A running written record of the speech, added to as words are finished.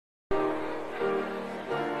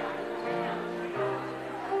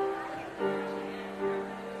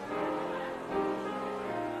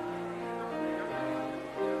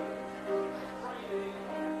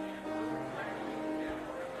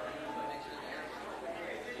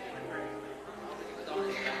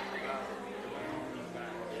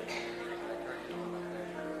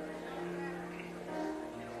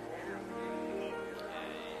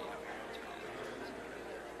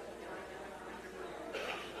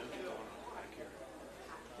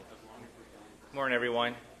Good morning,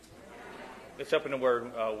 everyone. Let's open in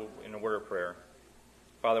a word of prayer.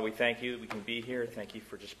 Father, we thank you that we can be here. Thank you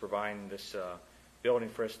for just providing this building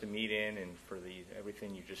for us to meet in, and for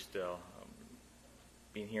everything you just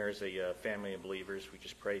being here as a family of believers. We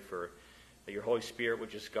just pray for that your Holy Spirit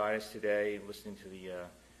would just guide us today, listening to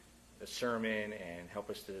the sermon, and help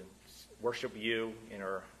us to worship you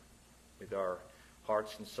with our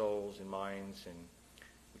hearts and souls and minds. And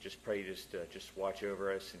we just pray just watch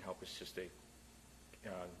over us and help us just to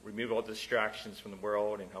remove all distractions from the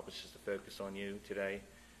world and help us just to focus on you today.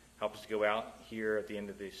 Help us to go out here at the end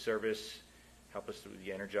of the service. Help us to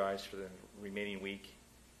be energized for the remaining week.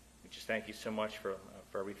 We just thank you so much for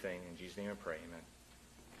everything. In Jesus' name I pray, amen.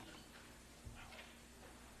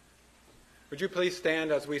 Would you please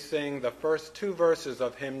stand as we sing the first two verses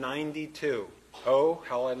of hymn 92, Oh,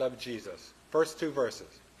 How I Love Jesus. First two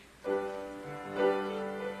verses.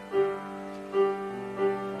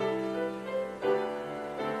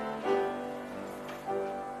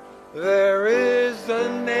 There is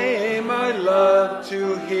a name I love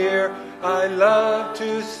to hear, I love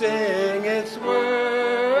to sing its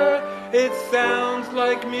word. It sounds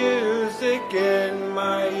like music in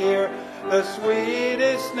my ear, the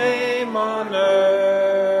sweetest name on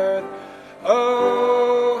earth.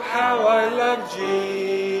 Oh, how I love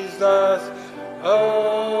Jesus.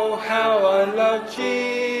 Oh, how I love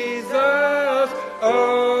Jesus.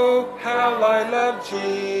 Oh, how I love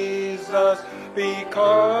Jesus.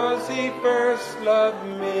 Because he first loved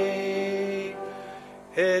me.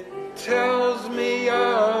 It tells me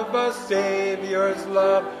of a Savior's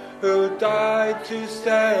love who died to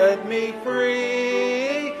set me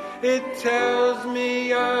free. It tells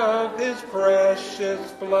me of his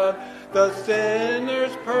precious blood, the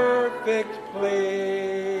sinner's perfect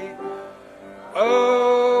plea.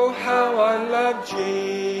 Oh, how I love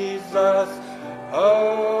Jesus.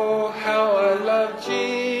 Oh, how I love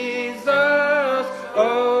Jesus.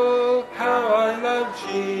 Oh, how I love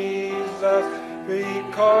Jesus,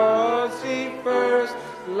 because he first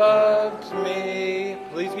loved me.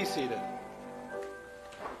 Please be seated.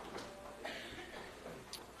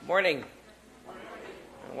 Morning.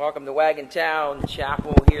 Welcome to Wagon Town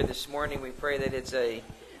Chapel here this morning. We pray that it's a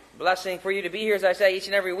blessing for you to be here, as I say, each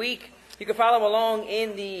and every week. You can follow along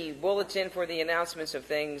in the bulletin for the announcements of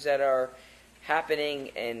things that are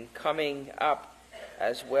happening and coming up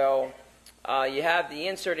as well. You have the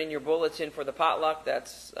insert in your bulletin for the potluck.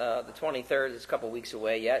 That's the 23rd. It's a couple weeks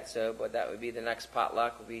away yet, but that would be the next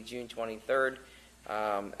potluck. Will be June 23rd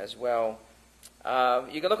as well.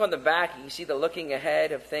 You can look on the back. You can see the looking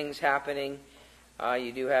ahead of things happening.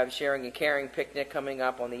 You do have Sharing and Caring picnic coming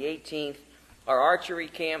up on the 18th. Our archery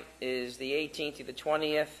camp is the 18th to the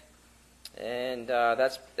 20th, and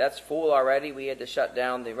that's full already. We had to shut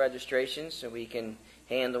down the registration so we can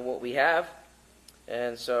handle what we have.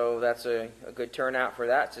 And so that's a good turnout for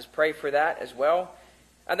that. Just pray for that as well.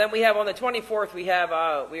 And then we have on the 24th, we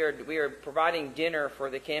are providing dinner for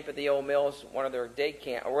the camp at the Old Mills, one of their day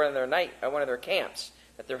camp or one of their camps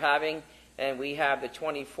that they're having. And we have the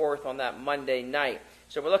 24th on that Monday night.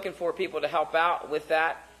 So we're looking for people to help out with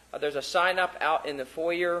that. There's a sign up out in the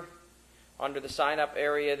foyer under the sign up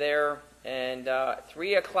area there, and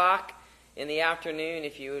 3 o'clock in the afternoon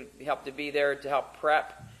if you would help to be there to help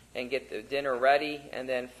prep and get the dinner ready, and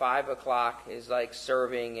then 5 o'clock is like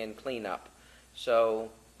serving and cleanup. So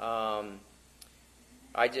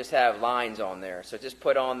I just have lines on there. So just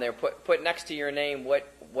put on there, put next to your name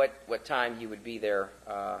what time you would be there.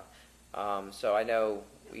 So I know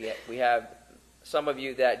we have some of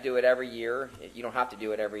you that do it every year. You don't have to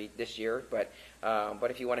do it this year, but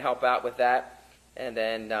if you want to help out with that, and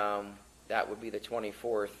then that would be the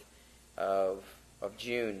 24th of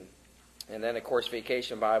June. And then, of course,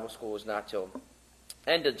 Vacation Bible School is not till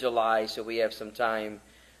end of July, so we have some time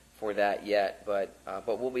for that yet. But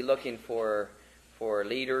we'll be looking for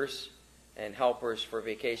leaders and helpers for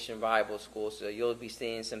Vacation Bible School. So you'll be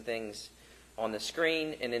seeing some things on the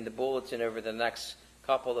screen and in the bulletin over the next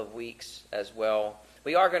couple of weeks as well.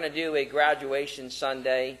 We are going to do a graduation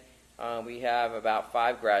Sunday. We have about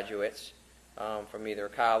 5 graduates from either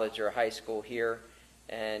college or high school here,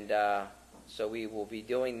 and so we will be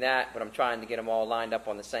doing that, but I'm trying to get them all lined up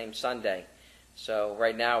on the same Sunday. So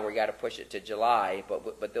right now we got to push it to July,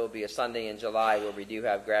 but there will be a Sunday in July where we do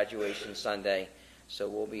have graduation Sunday. So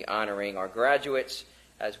we'll be honoring our graduates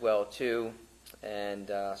as well too, and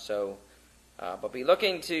but be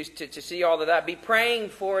looking to see all of that. Be praying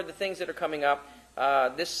for the things that are coming up.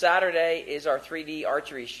 This Saturday is our 3D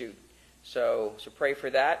archery shoot, so pray for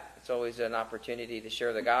that. It's always an opportunity to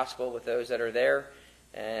share the gospel with those that are there.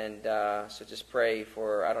 And so just pray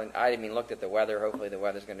for, I haven't even looked at the weather. Hopefully the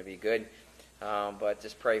weather's going to be good. But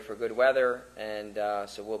just pray for good weather, and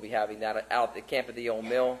so we'll be having that out at the camp at the Old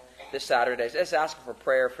Mill this Saturday. So just asking for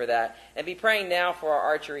prayer for that, and be praying now for our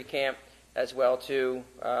archery camp as well too.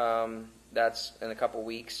 That's in a couple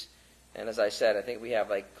weeks, and as I said, I think we have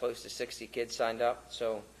like close to 60 kids signed up.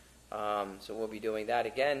 So we'll be doing that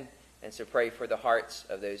again, and so pray for the hearts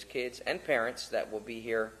of those kids and parents that will be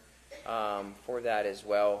here for that as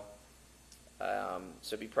well.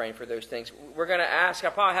 So be praying for those things. We're going to ask,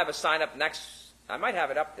 I'll probably have a sign up next, I might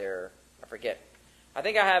have it up there, I forget. I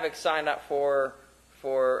think I have it signed up for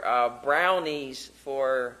brownies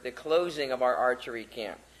for the closing of our archery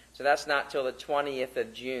camp. So that's not till the 20th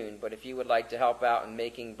of June, but if you would like to help out in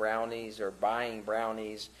making brownies or buying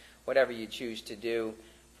brownies, whatever you choose to do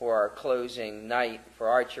for our closing night for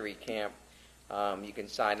archery camp, you can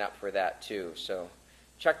sign up for that too. So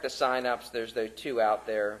check the sign-ups. There's those two out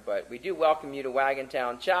there. But we do welcome you to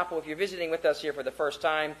Wagontown Chapel. If you're visiting with us here for the first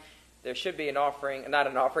time, there should be an offering, not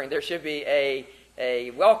an offering, there should be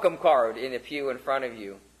a welcome card in a pew in front of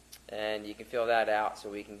you. And you can fill that out so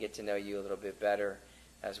we can get to know you a little bit better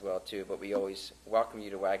as well too. But we always welcome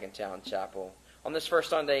you to Wagontown Chapel on this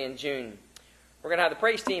first Sunday in June. We're going to have the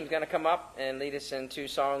praise team going to come up and lead us in 2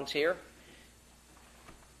 songs here.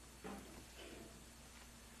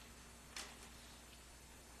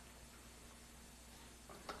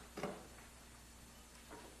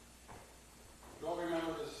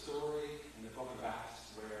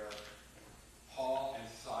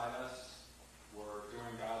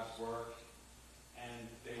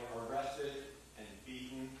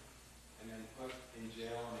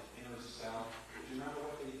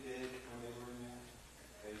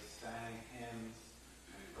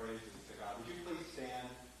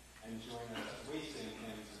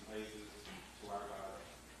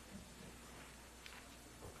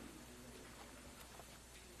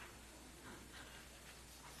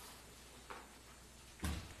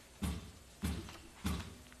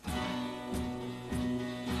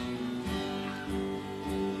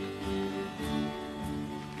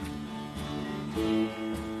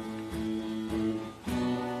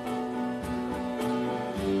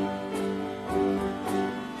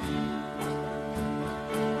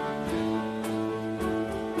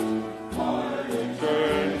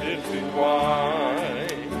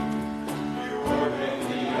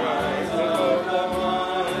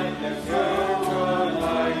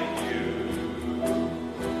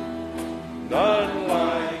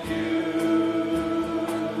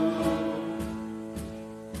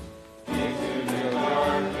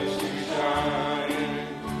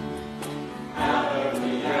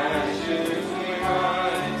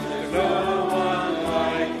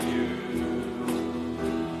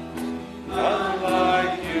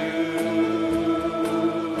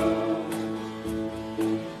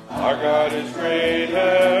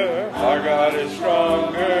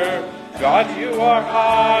 No one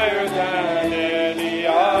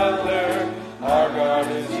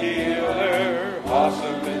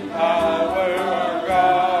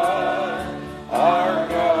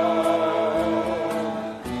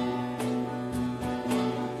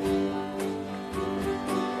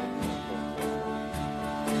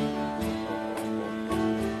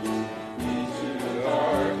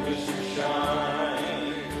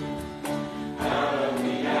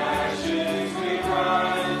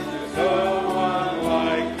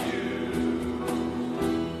like you.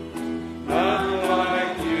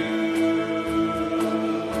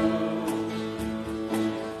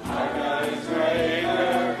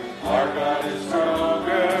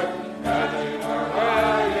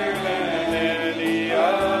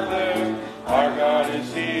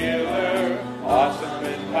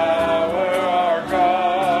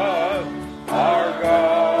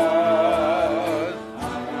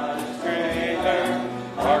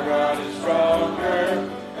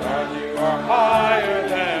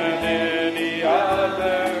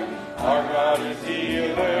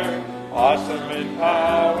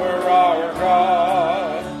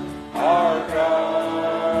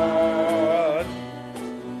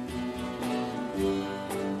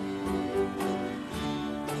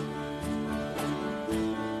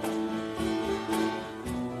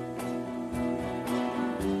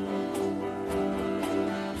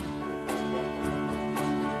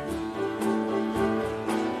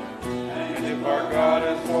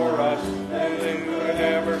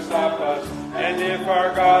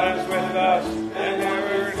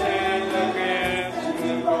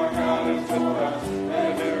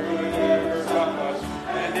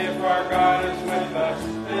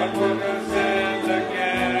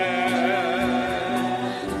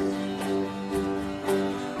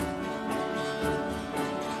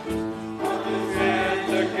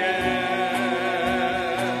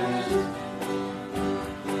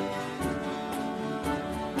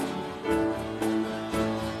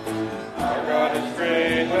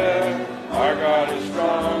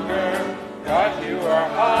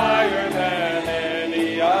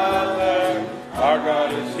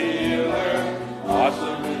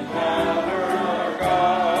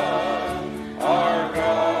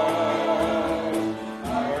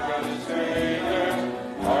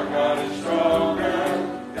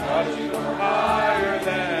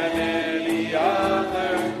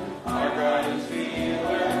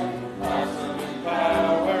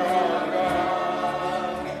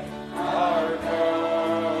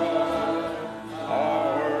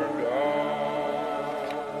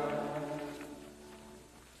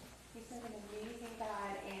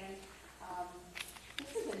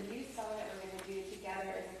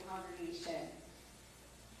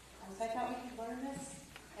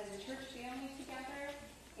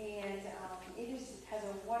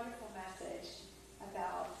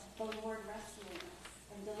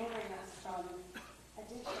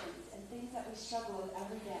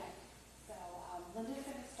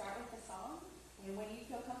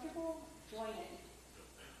 feel comfortable, join in.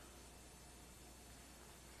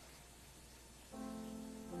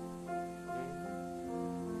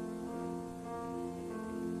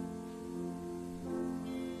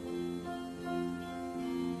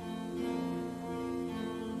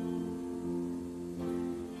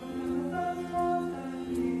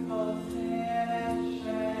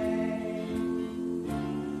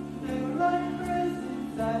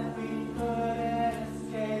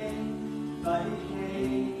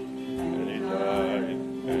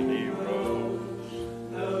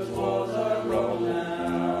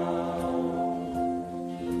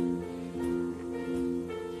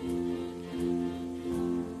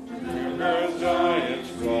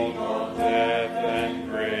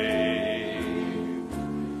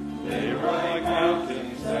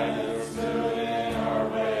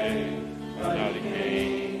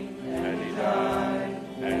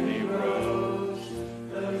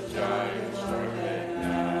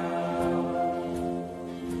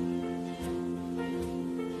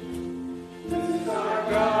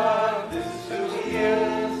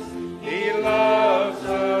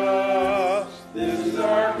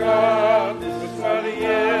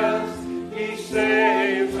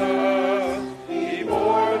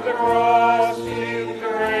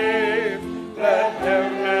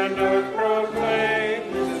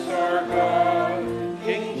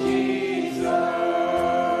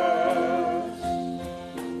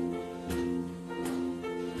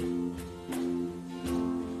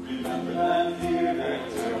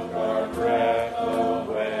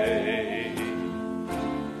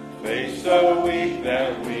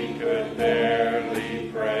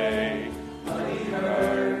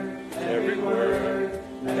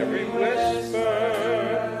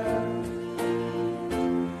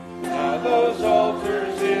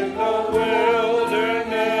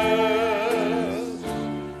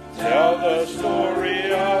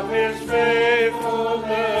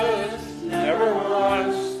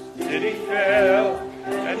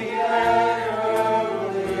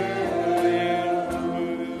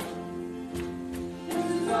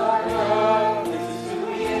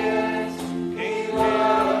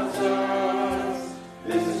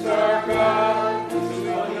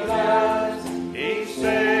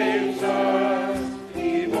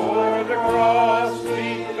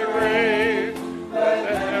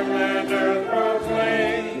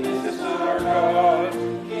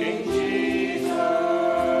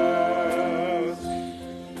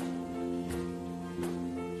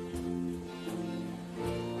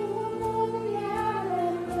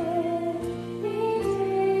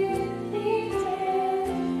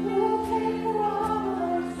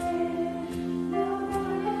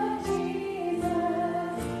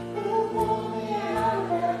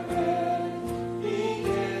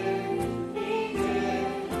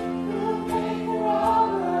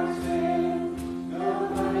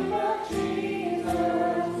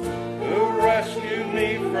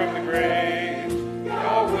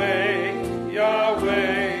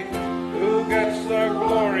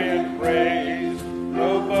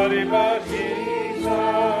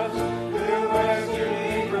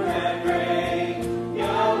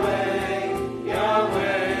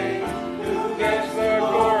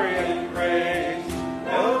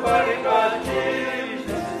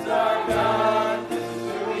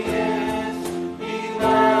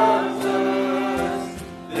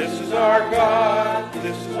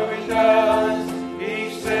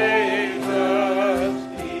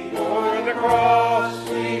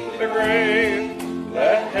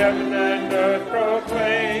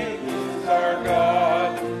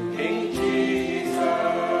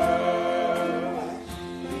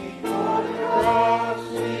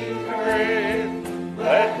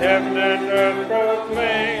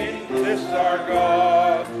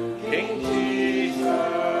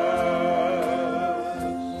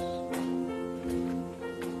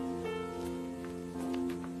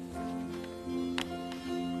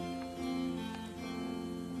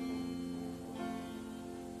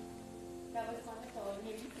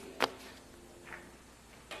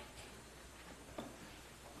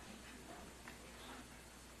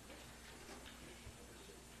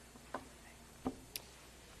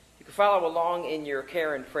 Follow along in your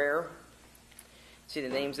care and prayer. See the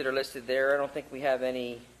names that are listed there. I don't think we have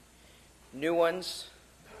any new ones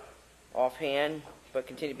offhand, but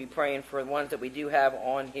continue to be praying for the ones that we do have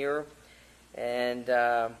on here. And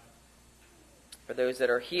for those that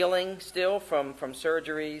are healing still from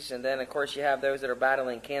surgeries. And then, of course, you have those that are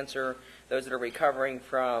battling cancer, those that are recovering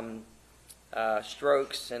from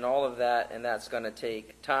strokes and all of that. And that's going to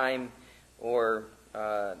take time or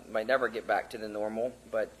might never get back to the normal.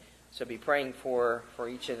 But so be praying for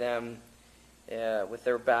each of them with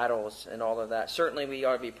their battles and all of that. Certainly we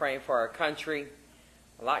ought to be praying for our country.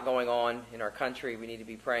 A lot going on in our country we need to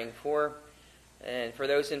be praying for. And for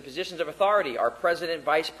those in positions of authority, our president,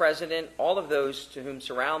 vice president, all of those to whom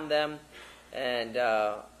surround them. And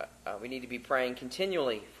we need to be praying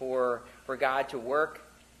continually for God to work.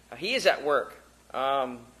 He is at work.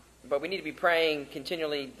 But we need to be praying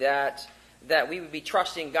continually that we would be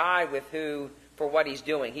trusting God for what He's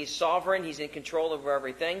doing. He's sovereign. He's in control over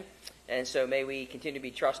everything. And so may we continue to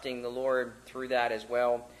be trusting the Lord through that as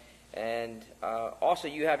well. And also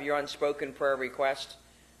you have your unspoken prayer requests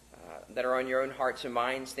that are on your own hearts and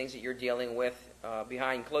minds, things that you're dealing with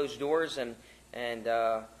behind closed doors and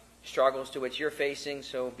struggles to which you're facing.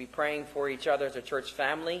 So be praying for each other as a church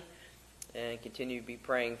family and continue to be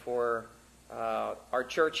praying for our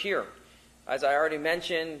church here. As I already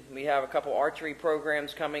mentioned, we have a couple archery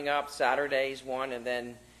programs coming up. Saturday's one, and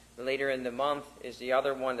then later in the month is the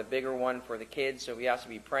other one, the bigger one for the kids. So we have to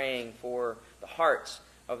be praying for the hearts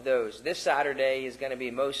of those. This Saturday is going to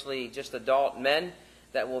be mostly just adult men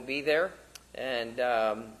that will be there. And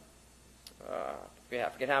I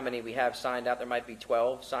forget how many we have signed up. There might be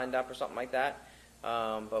 12 signed up or something like that.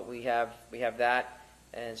 But we have that.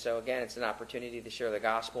 And so again, it's an opportunity to share the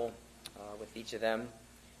gospel with each of them.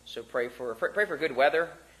 So pray for good weather,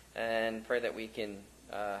 and pray that we can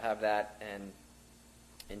have that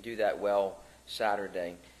and do that well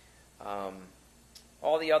Saturday.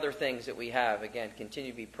 All the other things that we have, again, continue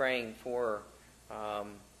to be praying for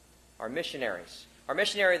our missionaries. Our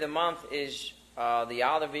missionary of the month is the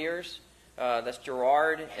Oliviers. That's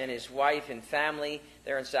Gerard and his wife and family.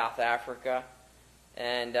 They're in South Africa.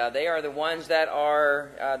 And they are the ones that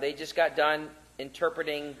they just got done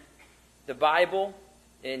interpreting the Bible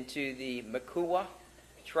into the Makua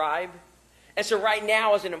tribe. And so right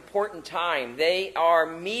now is an important time. They are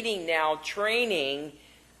meeting now, training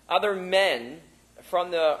other men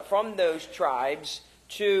from those tribes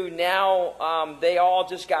to now they all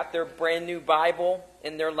just got their brand new Bible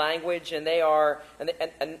in their language, and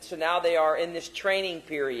so now they are in this training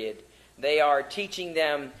period. They are teaching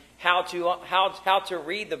them how to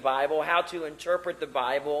read the Bible, how to interpret the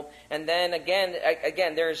Bible, and then again,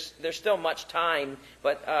 there's still much time,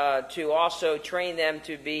 but to also train them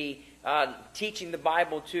to be teaching the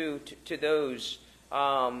Bible to those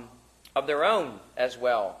of their own as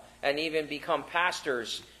well, and even become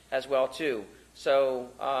pastors as well too. So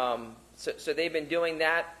they've been doing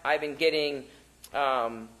that. I've been getting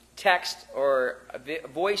text or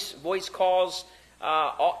voice calls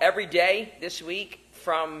every day this week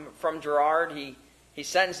from Gerard. He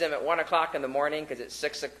sends them at 1 o'clock in the morning because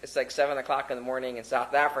it's like 7 o'clock in the morning in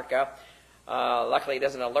South Africa. Luckily, he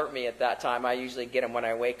doesn't alert me at that time. I usually get them when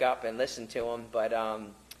I wake up and listen to them.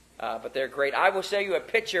 But they're great. I will show you a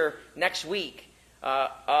picture next week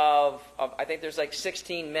of I think there's like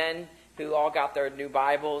 16 men who all got their new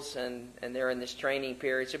Bibles, and they're in this training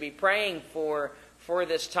period. So be praying for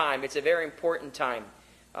this time. It's a very important time.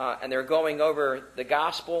 And they're going over the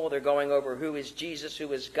gospel. They're going over who is Jesus,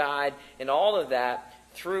 who is God, and all of that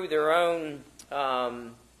through their own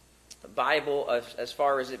Bible as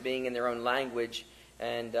far as it being in their own language.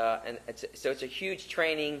 And so it's a huge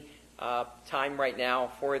training time right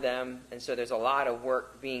now for them. And so there's a lot of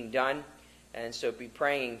work being done. And so be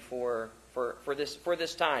praying for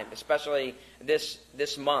this time, especially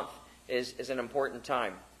this month is an important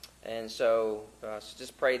time. And so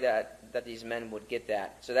just pray that these men would get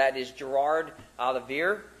that. So that is Gerard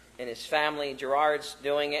Olivier and his family. Gerard's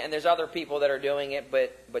doing it, and there's other people that are doing it,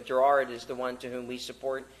 but Gerard is the one to whom we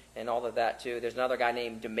support and all of that too. There's another guy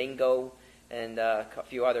named Domingo and a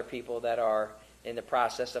few other people that are in the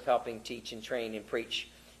process of helping teach and train and preach.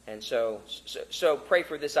 And so pray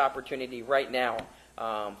for this opportunity right now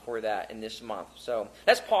for that in this month. So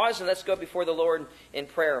let's pause and let's go before the Lord in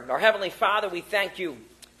prayer. Our Heavenly Father, we thank you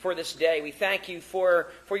for this day. We thank you for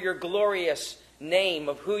your glorious name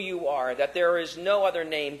of who you are, that there is no other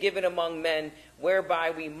name given among men whereby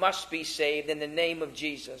we must be saved in the name of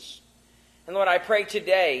Jesus. And Lord, I pray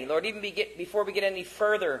today, Lord, even before we get any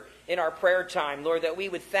further in our prayer time, Lord, that we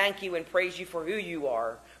would thank you and praise you for who you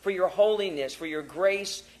are, for your holiness, for your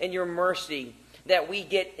grace and your mercy that we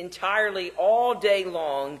get entirely all day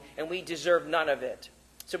long, and we deserve none of it.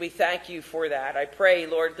 So we thank you for that. I pray,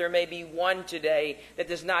 Lord, there may be one today that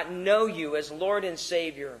does not know you as Lord and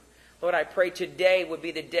Savior. Lord, I pray today would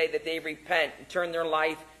be the day that they repent and turn their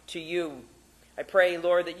life to you. I pray,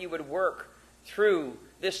 Lord, that you would work through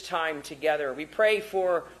this time together. We pray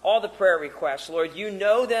for all the prayer requests. Lord, you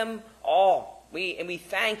know them all. We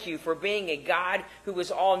thank you for being a God who is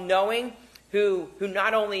all-knowing, who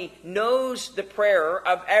not only knows the prayer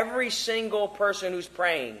of every single person who's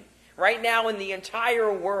praying Right now in the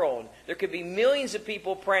entire world, there could be millions of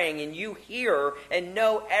people praying, and you hear and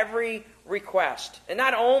know every request. And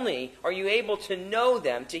not only are you able to know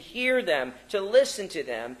them, to hear them, to listen to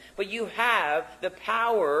them, but you have the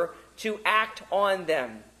power to act on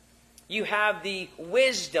them. You have the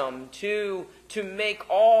wisdom to make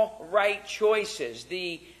all right choices,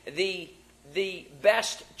 the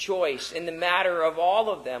best choice in the matter of all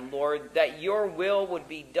of them, Lord, that your will would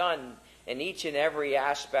be done in each and every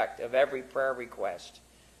aspect of every prayer request.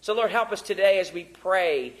 So, Lord, help us today as we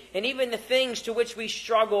pray, and even the things to which we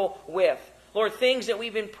struggle with. Lord, things that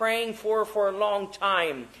we've been praying for a long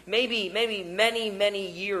time, maybe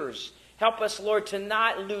many years. Help us, Lord, to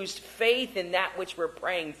not lose faith in that which we're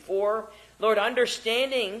praying for. Lord,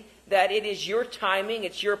 understanding that it is your timing,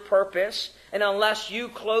 it's your purpose, and unless you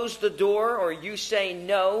close the door or you say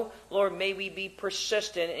no, Lord, may we be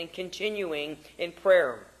persistent in continuing in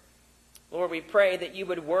prayer. Lord, we pray that you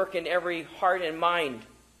would work in every heart and mind.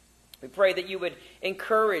 We pray that you would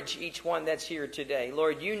encourage each one that's here today.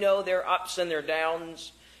 Lord, you know their ups and their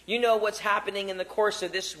downs. You know what's happening in the course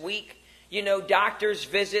of this week. You know doctors'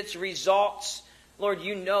 visits, results. Lord,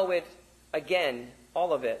 you know it again,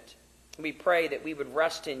 all of it. We pray that we would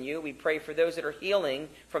rest in you. We pray for those that are healing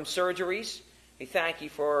from surgeries. We thank you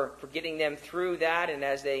for getting them through that, and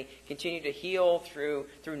as they continue to heal through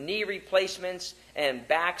knee replacements and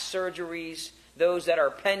back surgeries, those that are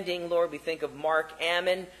pending, Lord, we think of Mark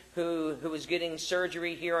Ammon, who is getting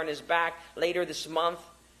surgery here on his back later this month.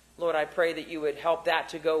 Lord, I pray that you would help that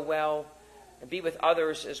to go well and be with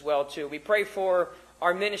others as well, too. We pray for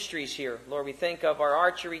our ministries here. Lord, we think of our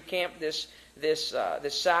archery camp this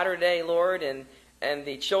Saturday, Lord, and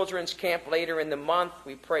the children's camp later in the month.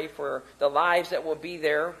 We pray for the lives that will be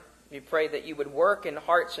there. We pray that you would work in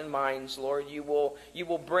hearts and minds, Lord. You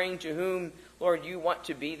will bring to whom, Lord, you want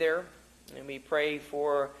to be there. And we pray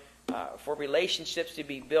for relationships to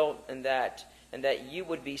be built, and that you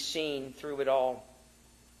would be seen through it all.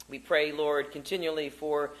 We pray, Lord, continually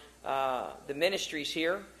for the ministries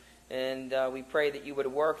here, and we pray that you would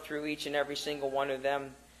work through each and every single one of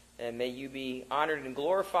them. And may you be honored and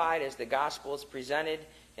glorified as the gospel is presented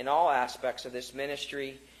in all aspects of this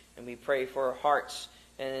ministry. And we pray for hearts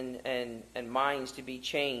and minds to be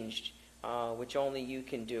changed, which only you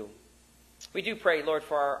can do. We do pray, Lord,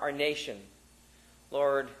 for our nation.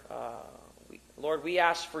 Lord, we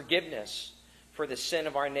ask forgiveness for the sin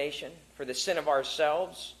of our nation, for the sin of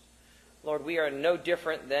ourselves. Lord, we are no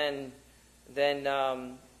different than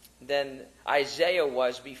Isaiah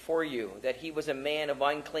was before you, that he was a man of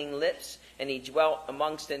unclean lips, and he dwelt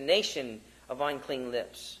amongst a nation of unclean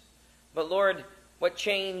lips. But Lord, what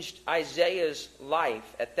changed Isaiah's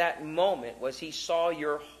life at that moment was he saw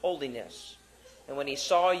your holiness. And when he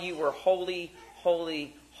saw you were holy,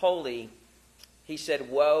 holy, holy, he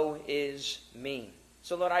said, woe is me.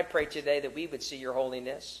 So Lord, I pray today that we would see your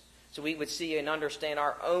holiness, so we would see and understand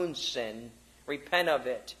our own sin, repent of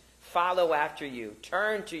it, follow after you,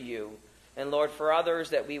 turn to you, and Lord, for others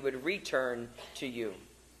that we would return to you.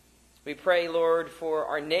 We pray, Lord, for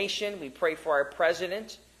our nation. We pray for our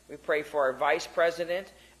president. We pray for our vice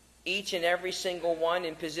president, each and every single one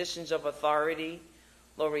in positions of authority.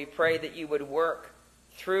 Lord, we pray that you would work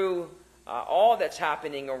through all that's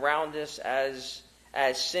happening around us as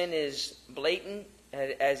sin is blatant,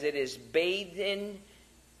 as it is bathed in,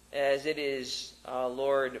 as it is,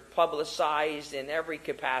 Lord, publicized in every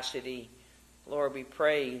capacity. Lord, we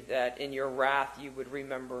pray that in your wrath you would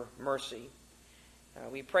remember mercy.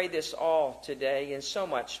 We pray this all today and so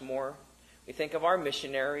much more. We think of our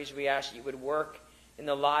missionaries. We ask you would work in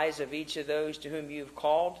the lives of each of those to whom you've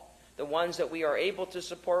called, the ones that we are able to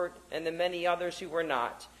support and the many others who were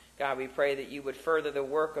not. God, we pray that you would further the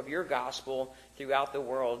work of your gospel throughout the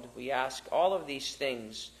world. We ask all of these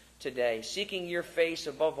things today, seeking your face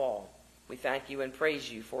above all. We thank you and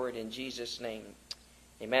praise you for it in Jesus' name.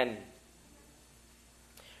 Amen.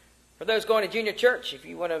 For those going to junior church, if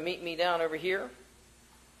you want to meet me down over here.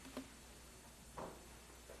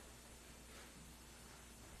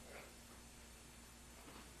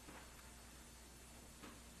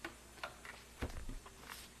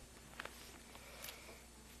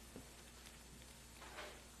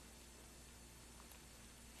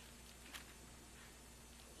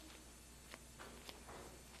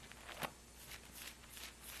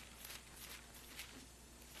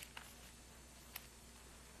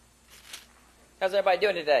 How's everybody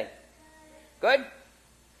doing today? Good?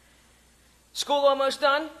 School almost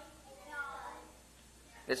done?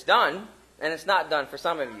 It's done, and it's not done for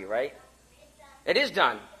some of you, right? It is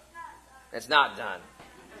done. It's not done.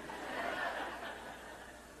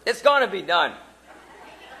 It's going to be done.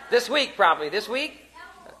 This week, probably. This week?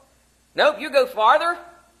 Nope, you go farther.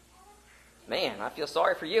 Man, I feel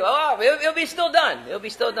sorry for you. Oh, it'll be still done. It'll be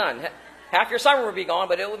still done. Half your summer will be gone,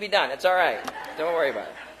 but it will be done. It's all right. Don't worry about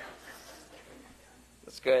it.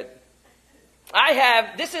 That's good.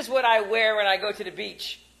 This is what I wear when I go to the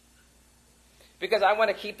beach. Because I want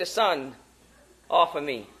to keep the sun off of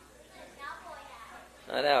me.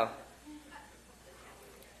 I know.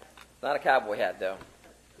 Not a cowboy hat, though.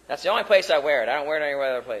 That's the only place I wear it. I don't wear it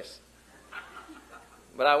anywhere other place.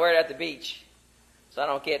 But I wear it at the beach so I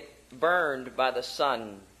don't get burned by the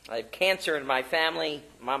sun. I have cancer in my family.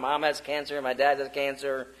 My mom has cancer. My dad has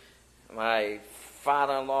cancer. My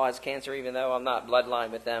father-in-law has cancer, even though I'm not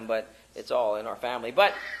bloodline with them, but it's all in our family.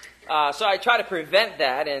 But so I try to prevent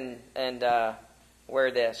that and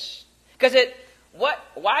wear this. Because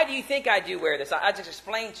why do you think I do wear this? I just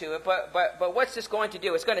explained to it, but what's this going to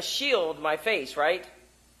do? It's going to shield my face, right?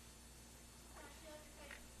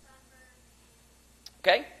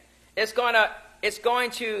 Okay? It's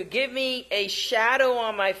going to give me a shadow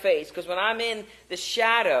on my face, because when I'm in the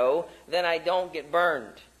shadow, then I don't get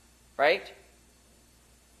burned, right?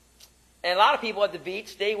 And a lot of people at the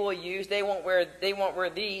beach, they won't wear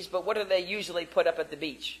these, but what do they usually put up at the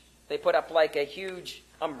beach? They put up like a huge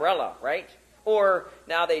umbrella, right? Or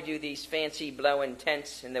now they do these fancy blowing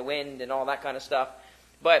tents in the wind and all that kind of stuff.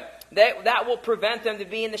 But that will prevent them to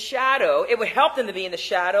be in the shadow. It would help them to be in the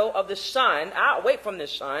shadow of the sun, away from the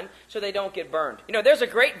sun, so they don't get burned. You know, there's a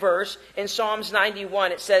great verse in Psalms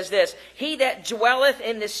 91. It says this: "He that dwelleth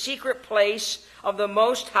in the secret place of the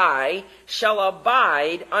Most High shall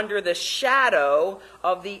abide under the shadow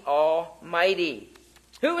of the Almighty."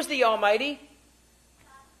 Who is the Almighty?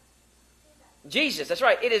 Jesus. That's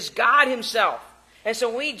right. It is God Himself. And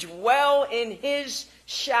so we dwell in His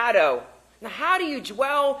shadow. Now, how do you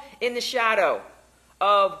dwell in the shadow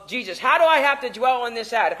of Jesus? How do I have to dwell in this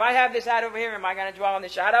hat? If I have this hat over here, am I going to dwell in the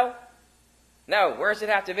shadow? No. Where does it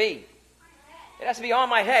have to be? It has to be on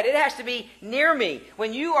my head. It has to be near me.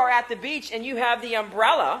 When you are at the beach and you have the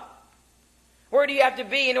umbrella, where do you have to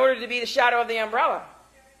be in order to be the shadow of the umbrella?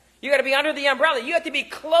 You got to be under the umbrella. You have to be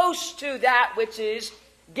close to that which is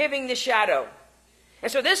giving the shadow.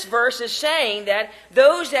 And so this verse is saying that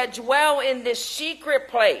those that dwell in this secret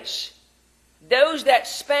place, those that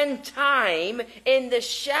spend time in the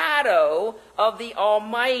shadow of the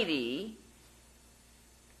Almighty,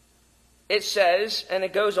 it says, and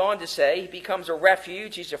it goes on to say, He becomes a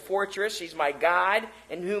refuge, He's a fortress, He's my God,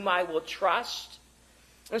 in whom I will trust.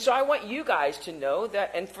 And so I want you guys to know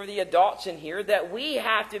that, and for the adults in here, that we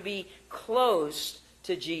have to be close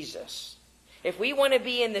to Jesus. If we want to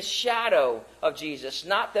be in the shadow of Jesus,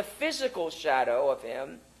 not the physical shadow of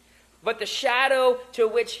Him, but the shadow to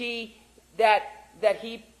which that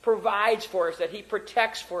He provides for us, that He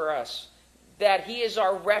protects for us, that He is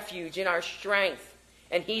our refuge and our strength,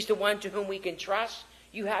 and He's the one to whom we can trust,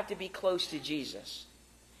 you have to be close to Jesus.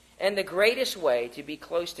 And the greatest way to be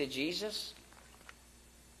close to Jesus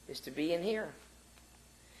is to be in here.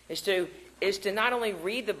 Is to not only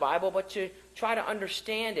read the Bible, but to try to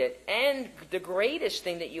understand it. And the greatest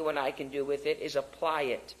thing that you and I can do with it is apply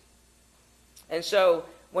it. And so,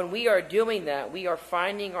 when we are doing that, we are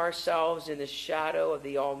finding ourselves in the shadow of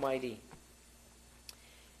the Almighty.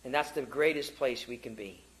 And that's the greatest place we can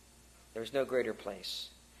be. There's no greater place.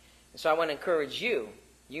 And so I want to encourage you.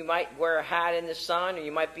 You might wear a hat in the sun, or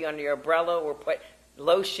you might be under your umbrella, or put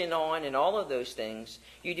lotion on, and all of those things.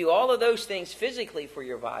 You do all of those things physically for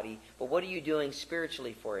your body, but what are you doing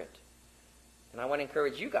spiritually for it? And I want to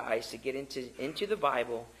encourage you guys to get into the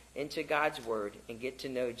Bible, into God's Word, and get to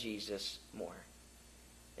know Jesus more.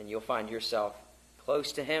 And you'll find yourself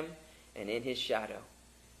close to Him and in His shadow.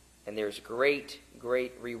 And there's great,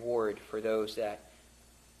 great reward for those that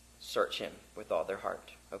search Him with all their heart.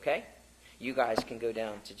 Okay? You guys can go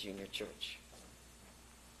down to junior church.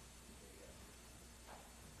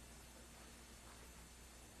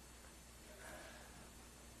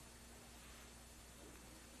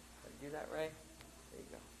 Did I do that right? There you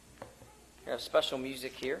go. We have special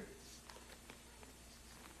music here.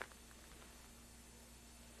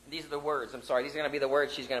 These are the words. I'm sorry. These are going to be the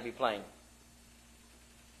words she's going to be playing.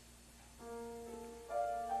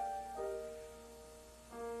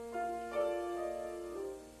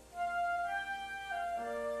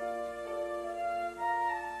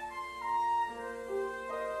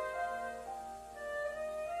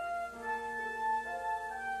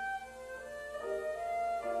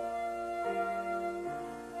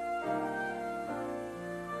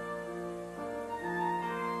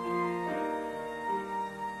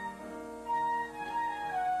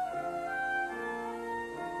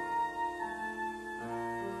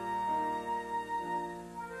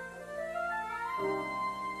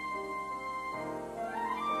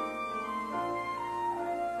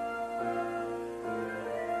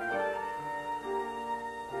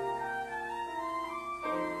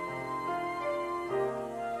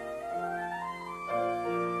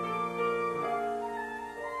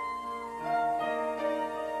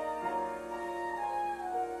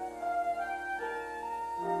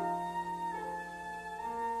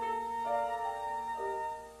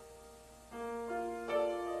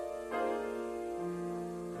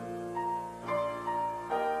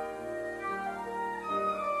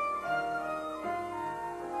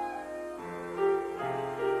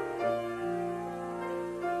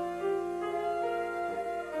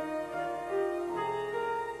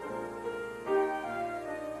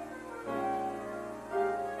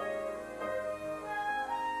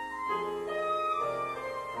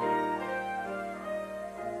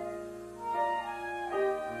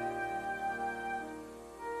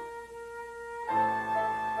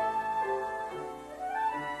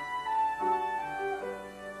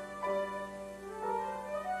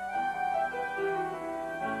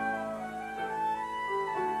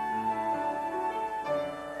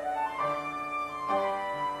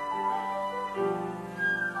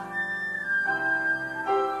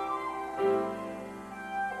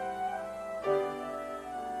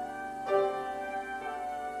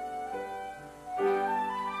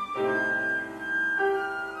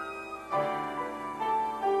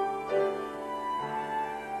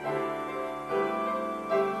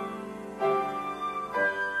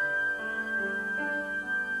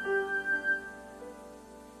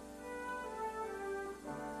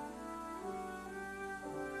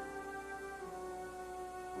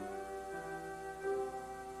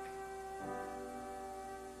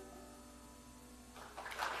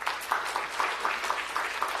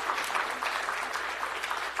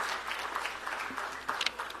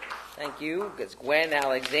 thank you. It's Gwen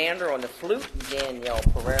Alexander on the flute, Danielle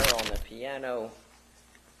Pereira on the piano.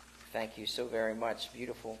 Thank you so very much.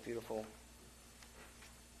 Beautiful, beautiful.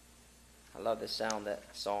 I love the sound of that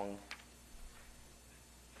song.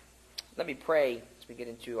 Let me pray as we get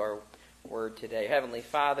into our word today. Heavenly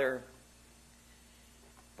Father,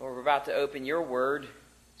 Lord, we're about to open your word,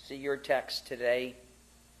 see your text today.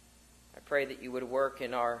 I pray that you would work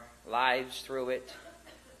in our lives through it.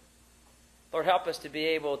 Lord, help us to be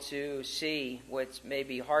able to see what may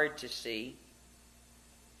be hard to see.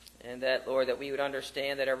 And that, Lord, that we would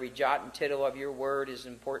understand that every jot and tittle of your word is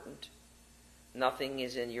important. Nothing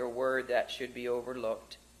is in your word that should be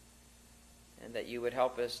overlooked. And that you would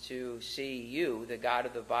help us to see you, the God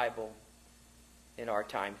of the Bible, in our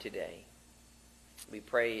time today. We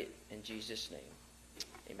pray it in Jesus' name.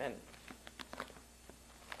 Amen.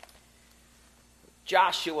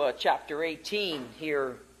 Joshua chapter 18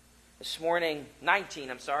 here this morning.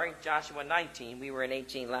 Joshua 19. We were in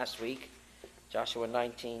 18 last week. Joshua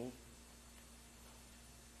 19.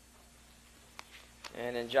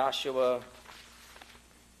 And in Joshua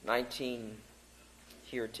 19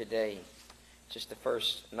 here today, just the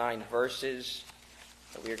first 9 verses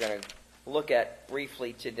that we're going to look at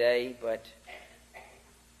briefly today, but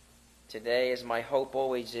today, as my hope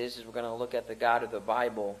always is we're going to look at the God of the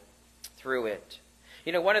Bible through it.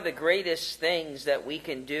 You know, one of the greatest things that we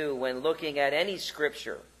can do when looking at any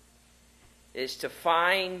scripture is to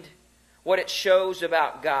find what it shows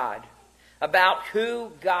about God, about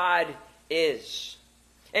who God is.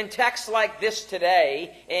 In texts like this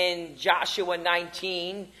today, in Joshua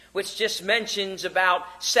 19, which just mentions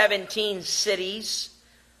about 17 cities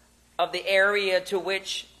of the area to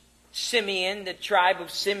which Simeon, the tribe of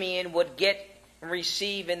Simeon, would get and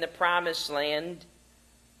receive in the promised land.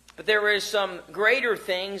 But there is some greater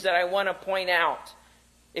things that I want to point out.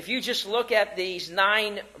 If you just look at these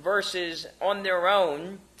 9 verses on their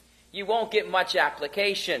own, you won't get much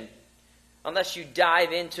application unless you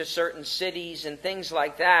dive into certain cities and things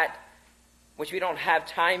like that, which we don't have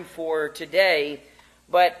time for today.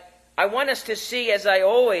 But I want us to see, as I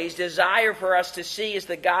always desire for us to see, is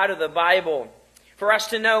the God of the Bible. For us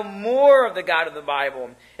to know more of the God of the Bible.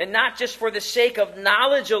 And not just for the sake of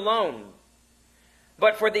knowledge alone,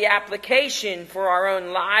 but for the application for our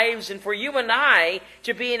own lives and for you and I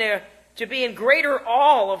to be in greater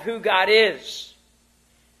awe of who God is.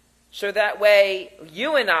 So that way,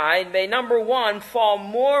 you and I may, number one, fall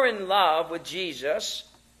more in love with Jesus,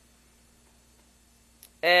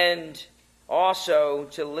 and also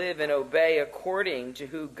to live and obey according to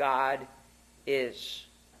who God is.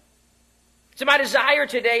 So my desire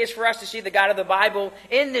today is for us to see the God of the Bible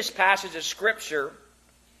in this passage of Scripture,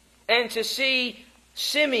 and to see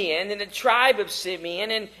Simeon and the tribe of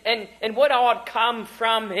Simeon and what ought come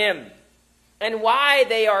from him, and why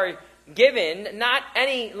they are given not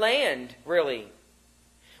any land, really.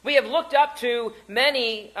 We have looked up to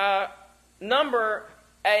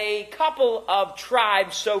a couple of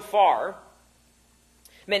tribes so far.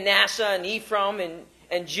 Manasseh and Ephraim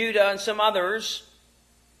and Judah and some others.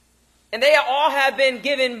 And they all have been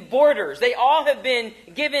given borders. They all have been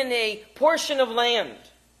given a portion of land.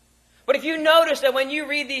 But if you notice that when you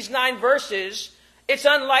read these 9 verses, it's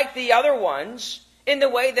unlike the other ones in the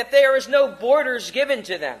way that there is no borders given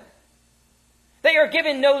to them. They are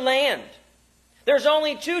given no land. There's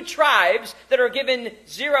only 2 tribes that are given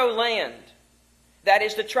 0 land. That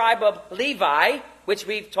is the tribe of Levi, which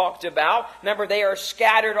we've talked about. Remember, they are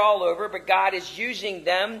scattered all over, but God is using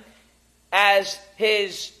them as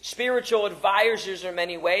his spiritual advisors in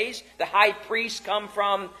many ways. The high priests come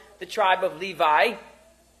from the tribe of Levi.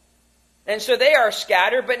 And so they are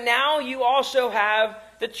scattered, but now you also have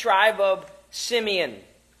the tribe of Simeon.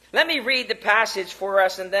 Let me read the passage for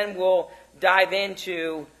us, and then we'll dive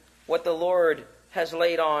into what the Lord has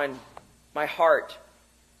laid on my heart.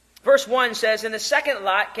 Verse 1 says, "And the second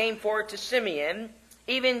lot came forth to Simeon,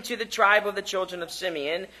 even to the tribe of the children of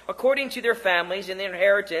Simeon, according to their families, and their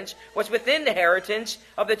inheritance was within the inheritance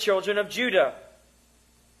of the children of Judah.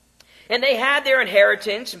 And they had their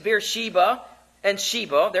inheritance, Beersheba and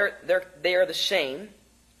Sheba, they are the same,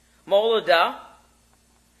 Moladah,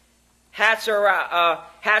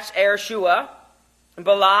 Hatzer-Shua,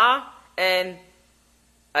 Bala, and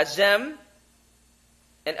Azem,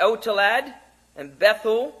 and Otalad, and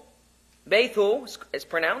Bethel is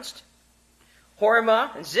pronounced,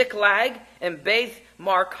 Hormah, and Ziklag, and Beth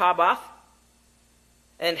Markabath,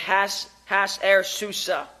 and Haser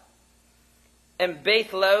Susa, and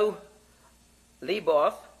Beth Lo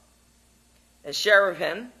Leboth, and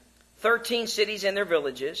Sheraphim, 13 cities and their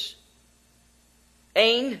villages,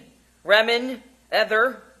 Ain, Remen,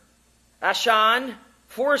 Ether, Ashan,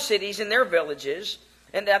 4 cities and their villages,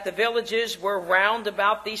 and that the villages were round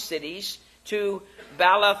about these cities to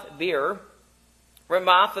Baalath-beer,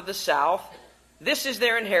 Ramoth of the south. This is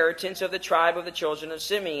their inheritance of the tribe of the children of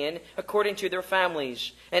Simeon, according to their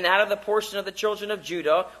families. And out of the portion of the children of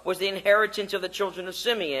Judah was the inheritance of the children of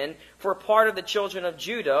Simeon, for part of the children of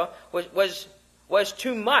Judah was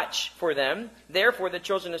too much for them. Therefore the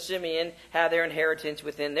children of Simeon had their inheritance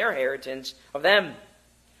within their inheritance of them.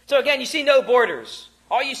 So again, you see no borders.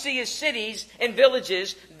 All you see is cities and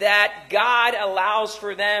villages that God allows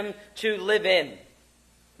for them to live in.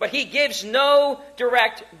 But he gives no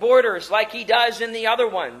direct borders like he does in the other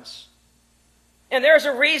ones. And there's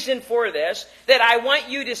a reason for this that I want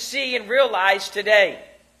you to see and realize today.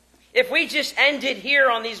 If we just ended here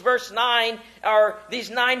on these verse 9, or these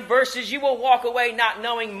 9 verses, you will walk away not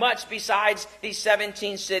knowing much besides these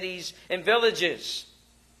 17 cities and villages.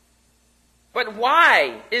 But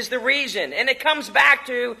why is the reason? And it comes back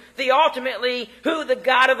to the ultimately who the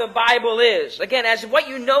God of the Bible is. Again, as what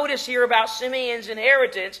you notice here about Simeon's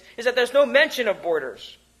inheritance is that there's no mention of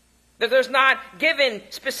borders. That there's not given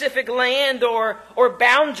specific land or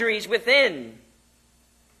boundaries within.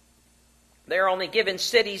 They're only given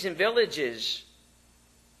cities and villages.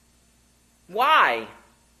 Why?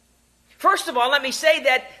 First of all, let me say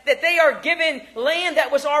that they are given land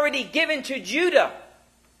that was already given to Judah.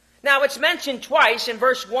 Now, it's mentioned twice in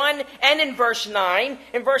verse 1 and in verse 9.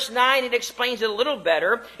 In verse 9, it explains it a little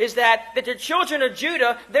better, is that the children of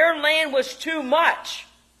Judah, their land was too much.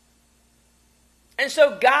 And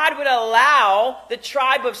so God would allow the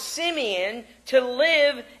tribe of Simeon to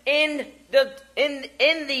live in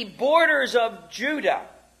the borders of Judah.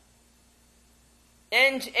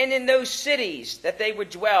 And in those cities that they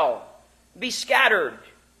would dwell, be scattered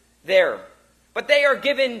there. But they are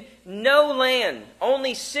given no land,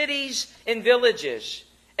 only cities and villages.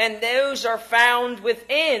 And those are found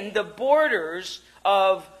within the borders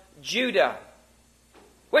of Judah.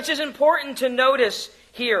 Which is important to notice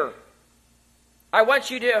here. I want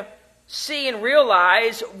you to see and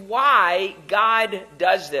realize why God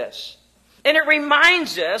does this. And it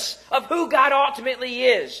reminds us of who God ultimately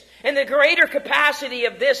is. And the greater capacity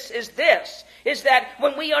of this is that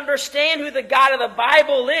when we understand who the God of the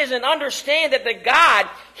Bible is and understand that the God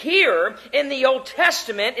here in the Old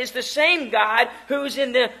Testament is the same God who's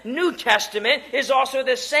in the New Testament, is also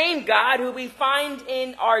the same God who we find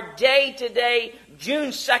in our day today, June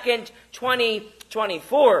 2nd,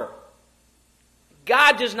 2024.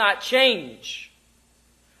 God does not change.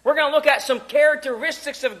 We're going to look at some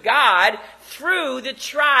characteristics of God through the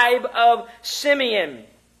tribe of Simeon.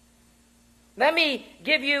 Let me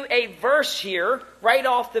give you a verse here right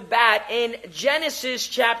off the bat in Genesis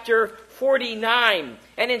chapter 49.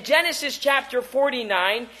 And in Genesis chapter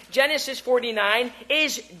 49, Genesis 49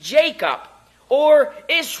 is Jacob or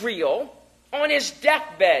Israel on his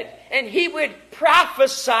deathbed. And he would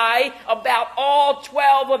prophesy about all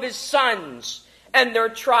 12 of his sons and their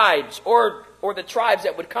tribes, or the tribes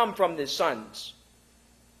that would come from his sons.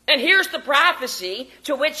 And here's the prophecy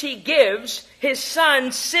to which he gives his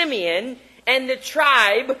son Simeon and the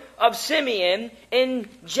tribe of Simeon in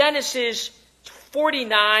Genesis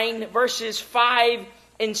 49 verses 5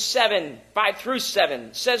 through 7.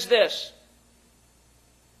 It says this.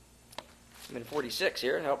 I'm in 46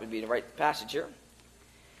 here. Help me be the right passage here.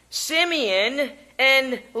 Simeon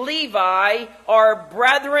and Levi are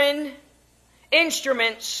brethren,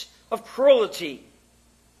 instruments of cruelty,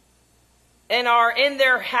 and are in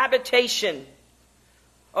their habitation.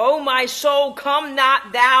 O my soul, come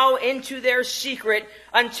not thou into their secret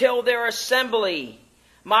until their assembly.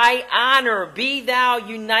 My honor, be thou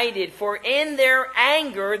united, for in their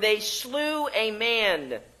anger they slew a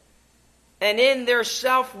man, and in their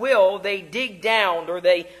self-will they dig down, or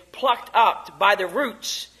they plucked up by the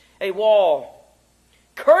roots a wall.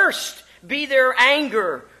 Cursed be their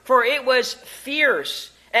anger, for it was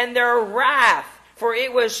fierce, and their wrath, for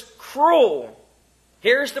it was cruel.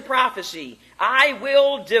 Here's the prophecy. I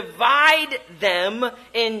will divide them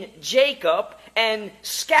in Jacob and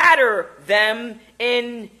scatter them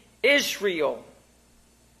in Israel.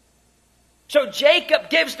 So Jacob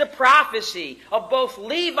gives the prophecy of both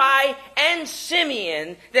Levi and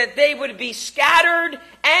Simeon that they would be scattered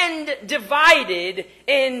and divided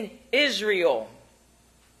in Israel.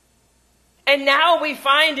 And now we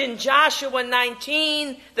find in Joshua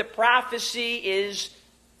 19, the prophecy is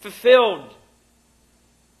fulfilled.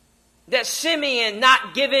 That Simeon,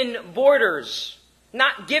 not given borders,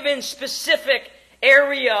 not given specific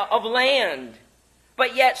area of land,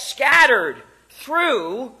 but yet scattered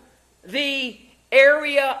through the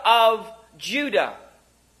area of Judah.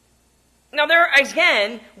 Now there,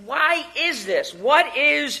 again, why is this? What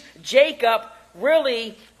is Jacob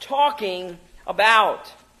really talking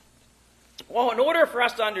about? Well, in order for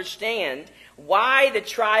us to understand why the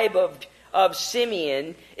tribe of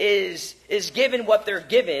Simeon is given what they're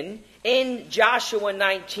given, in Joshua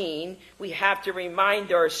 19, we have to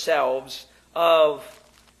remind ourselves of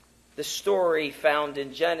the story found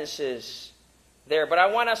in Genesis there. But I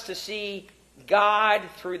want us to see God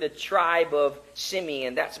through the tribe of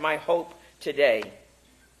Simeon. That's my hope today.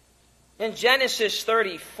 In Genesis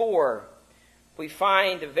 34, we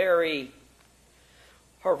find a very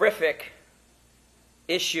horrific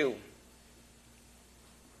issue.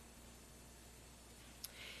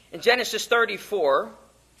 In Genesis 34,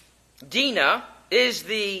 Dinah is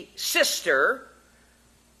the sister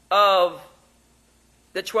of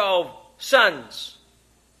the 12 sons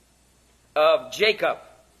of Jacob.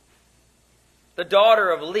 The daughter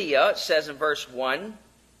of Leah, it says in verse 1,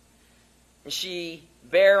 and she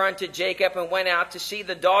bare unto Jacob and went out to see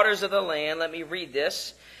the daughters of the land. Let me read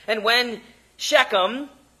this. And when Shechem,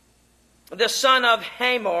 the son of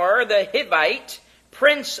Hamor, the Hivite,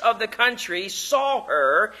 prince of the country, saw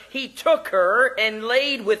her, he took her and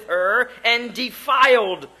laid with her and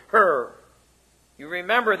defiled her. You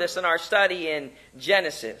remember this in our study in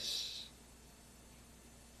Genesis.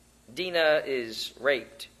 Dinah is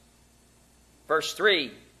raped. Verse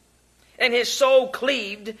 3, and his soul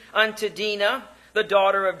cleaved unto Dinah, the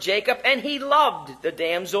daughter of Jacob, and he loved the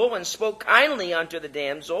damsel and spoke kindly unto the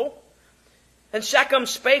damsel. And Shechem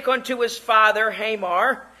spake unto his father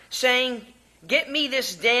Hamor, saying, get me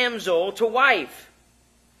this damsel to wife.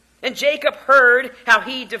 And Jacob heard how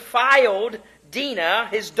he defiled Dinah,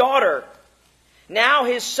 his daughter. Now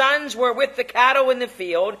his sons were with the cattle in the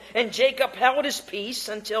field, and Jacob held his peace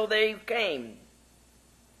until they came.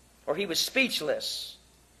 Or he was speechless.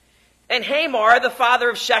 And Hamor, the father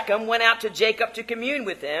of Shechem, went out to Jacob to commune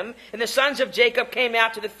with him. And the sons of Jacob came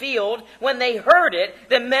out to the field. When they heard it,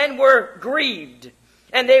 the men were grieved.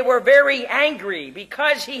 And they were very angry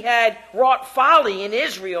because he had wrought folly in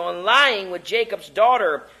Israel and lying with Jacob's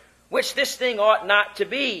daughter, which this thing ought not to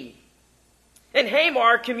be. And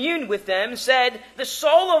Hamor communed with them, said, the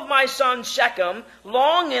soul of my son Shechem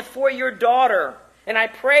longeth for your daughter, and I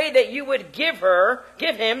pray that you would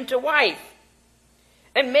give him to wife.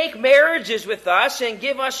 And make marriages with us, and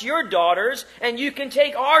give us your daughters, and you can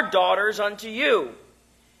take our daughters unto you.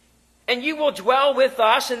 And you will dwell with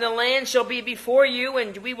us, and the land shall be before you,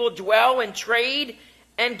 and we will dwell and trade,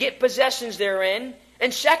 and get possessions therein.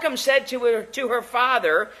 And Shechem said to her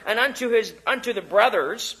father, and unto the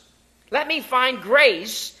brothers, let me find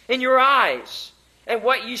grace in your eyes, and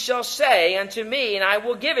what you shall say unto me, and I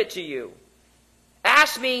will give it to you.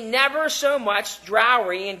 Ask me never so much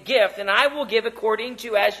dowry and gift, and I will give according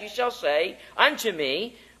to as you shall say unto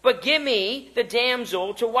me, but give me the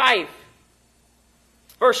damsel to wife.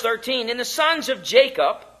 Verse 13, and the sons of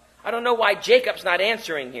Jacob, I don't know why Jacob's not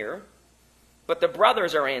answering here, but the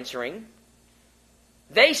brothers are answering.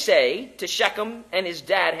 They say to Shechem and his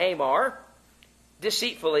dad Hamor,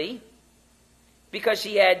 deceitfully, because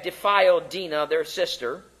he had defiled Dinah, their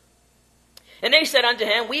sister. And they said unto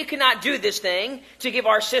him, we cannot do this thing to give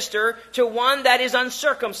our sister to one that is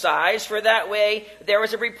uncircumcised, for that way there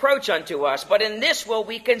is a reproach unto us. But in this will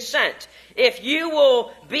we consent. If you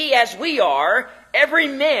will be as we are, every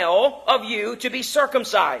male of you to be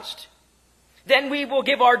circumcised. Then we will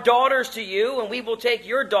give our daughters to you, and we will take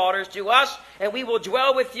your daughters to us, and we will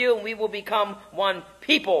dwell with you, and we will become one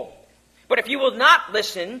people. But if you will not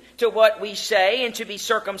listen to what we say and to be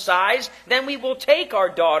circumcised, then we will take our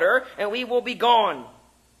daughter and we will be gone.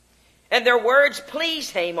 And their words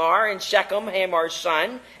pleased Hamor and Shechem, Hamor's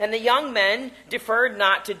son, and the young men deferred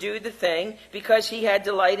not to do the thing because he had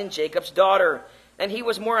delight in Jacob's daughter. And he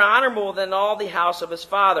was more honorable than all the house of his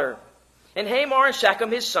father. And Hamor and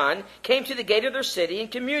Shechem, his son, came to the gate of their city and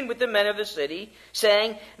communed with the men of the city,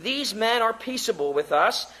 saying, these men are peaceable with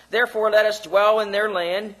us, therefore let us dwell in their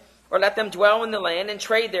land, or let them dwell in the land and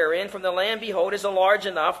trade therein. From the land, behold, is large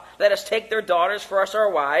enough. Let us take their daughters for us our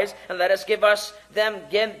wives, and let us give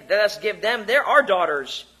them our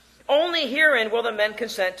daughters. Only herein will the men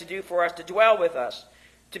consent to do for us to dwell with us,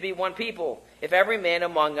 to be one people, if every man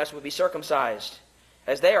among us would be circumcised,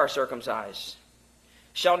 as they are circumcised.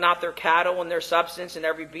 Shall not their cattle and their substance and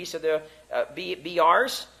every beast of their be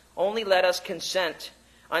ours? Only let us consent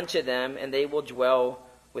unto them, and they will dwell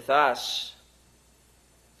with us.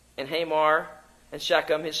 And Hamor and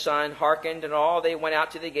Shechem his son hearkened, and all they went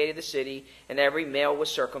out to the gate of the city, and every male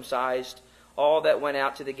was circumcised, all that went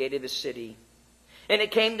out to the gate of the city. And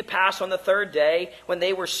it came to pass on the third day, when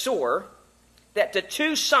they were sore, that the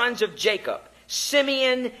two sons of Jacob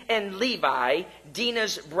Simeon and Levi,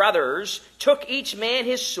 Dinah's brothers, took each man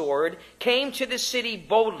his sword, came to the city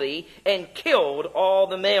boldly, and killed all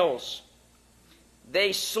the males.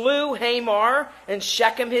 They slew Hamor and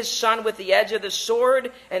Shechem his son with the edge of the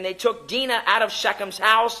sword, and they took Dinah out of Shechem's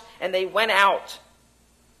house, and they went out.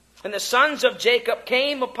 And the sons of Jacob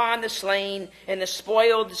came upon the slain in the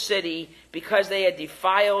spoiled city, because they had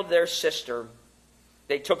defiled their sister.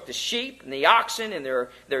 They took the sheep and the oxen and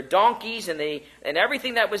their donkeys and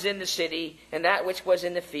everything that was in the city and that which was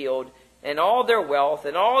in the field, and all their wealth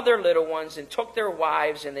and all their little ones, and took their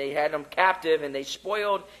wives, and they had them captive, and they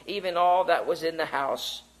spoiled even all that was in the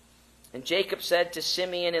house. And Jacob said to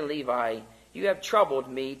Simeon and Levi, you have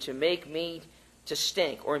troubled me to make me to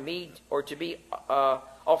stink, or to be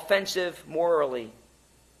offensive morally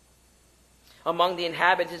among the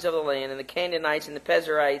inhabitants of the land, and the Canaanites and the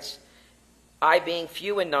Perizzites. I being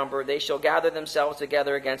few in number, they shall gather themselves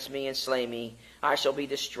together against me and slay me. I shall be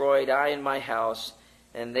destroyed, I and my house.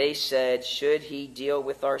 And they said, should he deal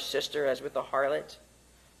with our sister as with a harlot?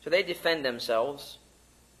 So they defend themselves.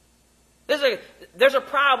 There's a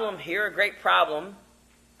problem here, a great problem.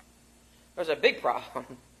 There's a big problem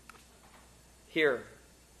here.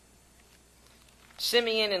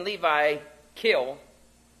 Simeon and Levi kill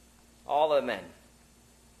all the men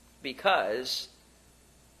because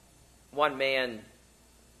one man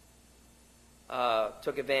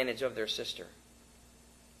took advantage of their sister,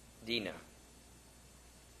 Dinah.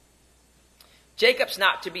 Jacob's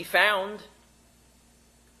not to be found.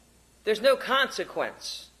 There's no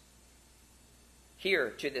consequence here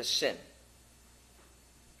to this sin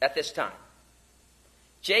at this time.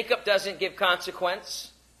 Jacob doesn't give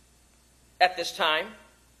consequence at this time.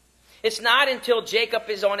 It's not until Jacob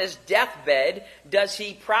is on his deathbed does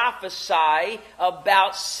he prophesy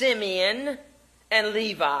about Simeon and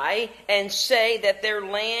Levi and say that their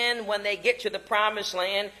land, when they get to the promised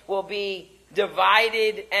land, will be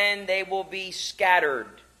divided and they will be scattered.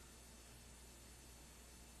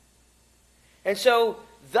 And so,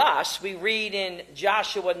 thus, we read in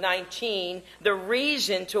Joshua 19, the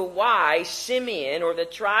reason to why Simeon, or the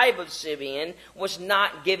tribe of Simeon, was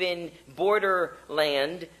not given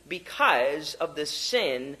borderland because of the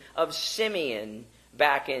sin of Simeon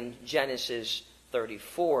back in Genesis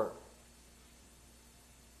 34.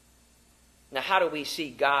 Now, how do we see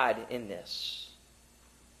God in this?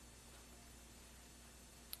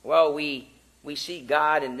 Well, we see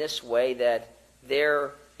God in this way, that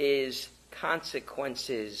there is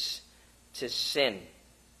consequences to sin.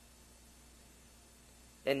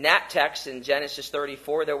 In that text in Genesis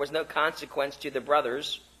 34, there was no consequence to the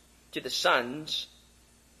brothers, to the sons.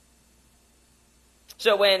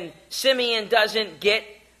 So when Simeon doesn't get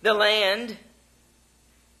the land,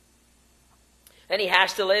 and he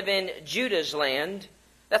has to live in Judah's land,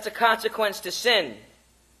 that's a consequence to sin.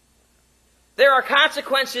 There are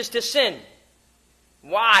consequences to sin.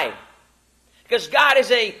 Why? Because God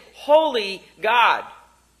is a holy God.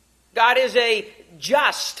 God is a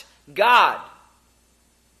just God.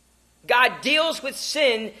 God deals with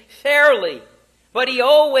sin fairly, but he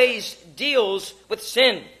always deals with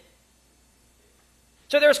sin.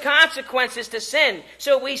 So there's consequences to sin.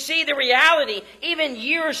 So we see the reality, even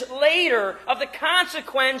years later, of the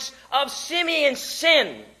consequence of Simeon's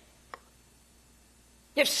sin.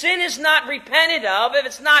 If sin is not repented of, if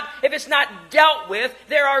it's not dealt with,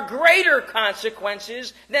 there are greater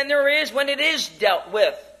consequences than there is when it is dealt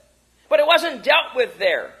with. But it wasn't dealt with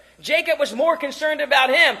there. Jacob was more concerned about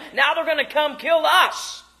him. Now they're going to come kill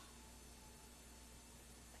us.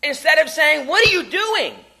 Instead of saying, what are you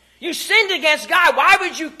doing? You sinned against God. Why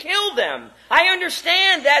would you kill them? I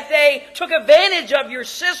understand that they took advantage of your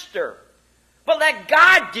sister. But let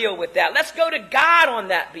God deal with that. Let's go to God on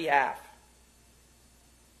that behalf.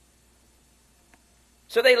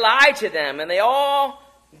 So they lie to them, and they all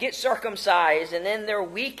get circumcised, and then their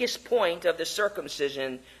weakest point of the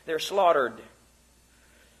circumcision, they're slaughtered.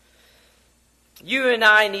 You and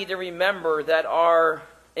I need to remember that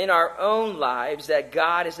in our own lives, that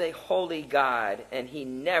God is a holy God, and he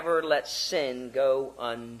never lets sin go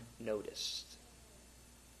unnoticed.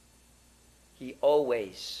 He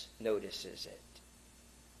always notices it.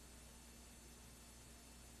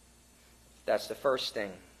 That's the first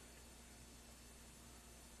thing.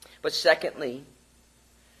 But secondly,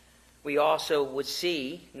 we also would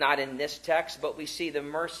see, not in this text, but we see the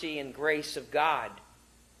mercy and grace of God.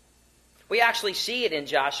 We actually see it in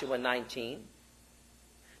Joshua 19.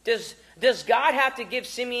 Does God have to give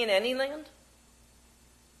Simeon any land?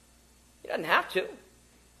 He doesn't have to.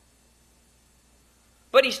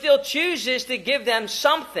 But he still chooses to give them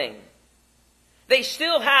something. They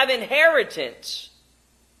still have inheritance.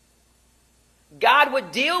 God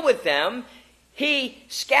would deal with them. He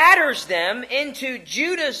scatters them into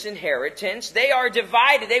Judah's inheritance. They are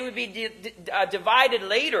divided. They would be divided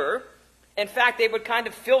later. In fact, they would kind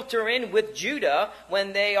of filter in with Judah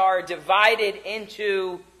when they are divided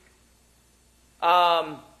into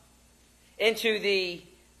the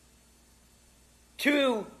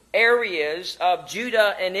two areas of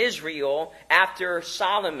Judah and Israel after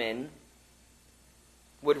Solomon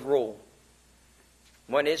would rule.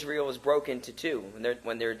 When Israel is broken into two,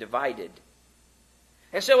 when they're divided.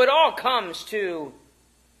 And so it all comes to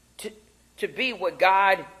be what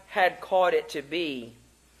God had called it to be.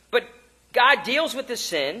 But God deals with the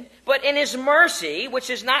sin, but in His mercy, which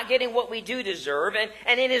is not getting what we do deserve,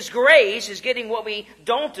 and in His grace is getting what we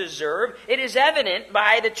don't deserve, it is evident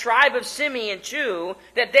by the tribe of Simeon too,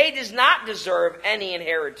 that they does not deserve any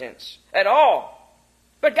inheritance at all.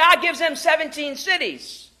 But God gives them 17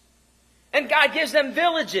 cities. And God gives them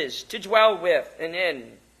villages to dwell with and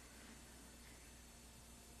in.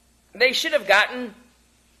 They should have gotten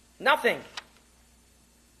nothing.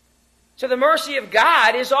 So the mercy of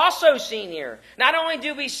God is also seen here. Not only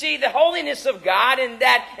do we see the holiness of God and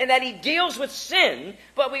that He deals with sin,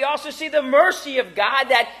 but we also see the mercy of God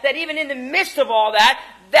that even in the midst of all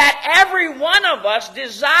that every one of us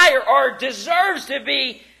desire or deserves to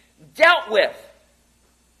be dealt with.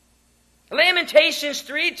 Lamentations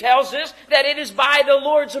 3 tells us that it is by the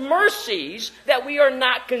Lord's mercies that we are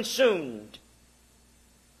not consumed.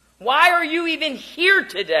 Why are you even here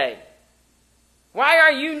today? Why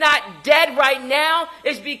are you not dead right now?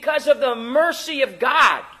 It's because of the mercy of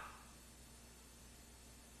God.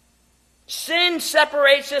 Sin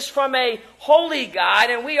separates us from a holy God,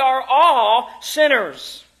 and we are all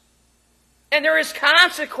sinners. And there is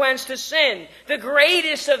consequence to sin, the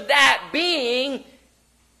greatest of that being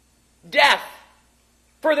death.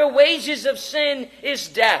 For the wages of sin is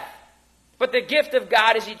death. But the gift of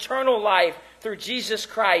God is eternal life through Jesus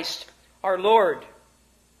Christ our Lord.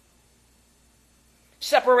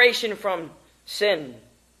 Separation from sin,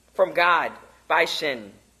 from God by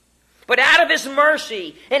sin. But out of His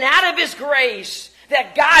mercy and out of His grace,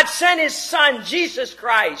 that God sent His Son, Jesus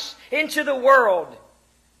Christ, into the world,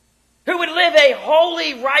 who would live a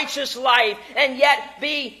holy, righteous life, and yet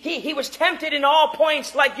he was tempted in all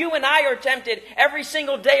points like you and I are tempted every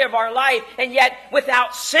single day of our life, and yet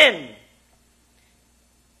without sin.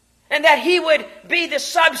 And that He would be the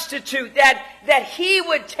substitute, that He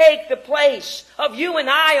would take the place of you and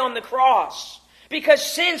I on the cross. Because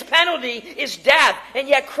sin's penalty is death, and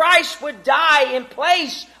yet Christ would die in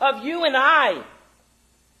place of you and I.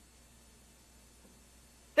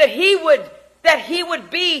 That He would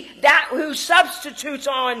be that who substitutes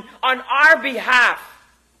on our behalf.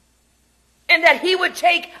 And that He would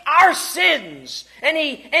take our sins and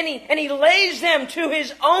he lays them to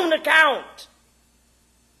His own account.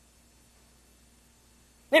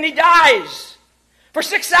 And He dies. For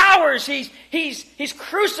 6 hours he's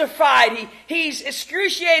crucified. He's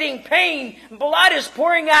excruciating pain. Blood is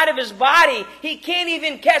pouring out of His body. He can't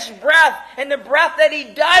even catch breath. And the breath that He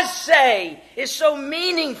does say is so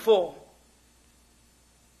meaningful.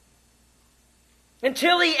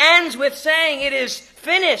 Until He ends with saying it is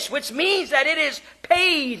finished, which means that it is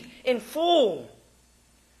paid in full.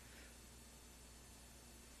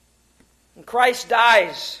 And Christ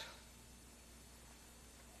dies.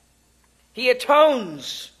 He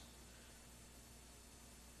atones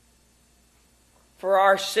for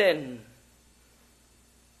our sin.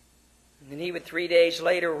 And He would 3 days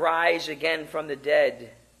later rise again from the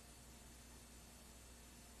dead.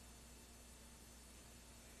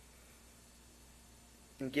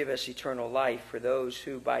 And give us eternal life for those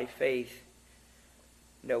who by faith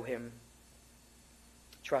know Him,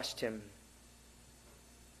 trust Him.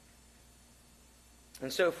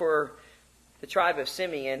 And so for the tribe of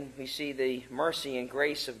Simeon, we see the mercy and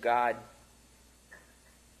grace of God.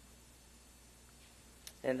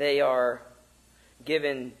 And they are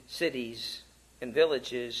given cities and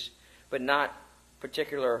villages, but not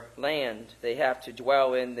particular land. They have to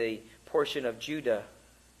dwell in the portion of Judah.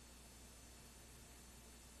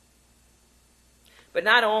 But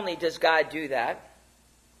not only does God do that,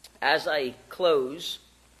 as I close,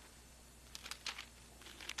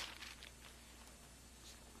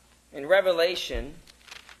 in Revelation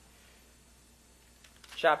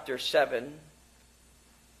chapter 7,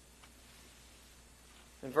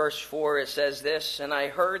 in verse 4, it says this, "And I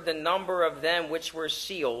heard the number of them which were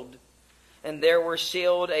sealed, and there were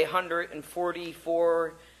sealed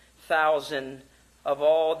 144,000 of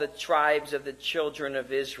all the tribes of the children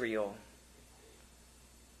of Israel."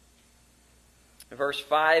 Verse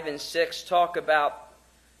 5 and 6 talk about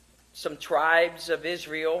some tribes of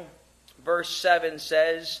Israel, verse 7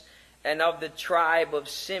 says, "And of the tribe of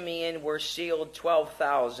Simeon were sealed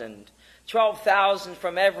 12,000. 12,000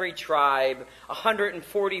 from every tribe,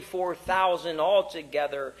 144,000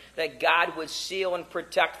 altogether, that God would seal and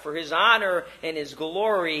protect for his honor and his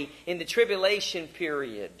glory in the tribulation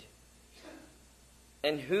period.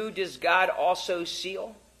 And who does God also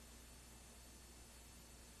seal?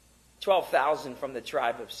 12,000 from the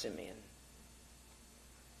tribe of Simeon.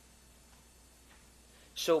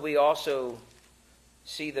 So we also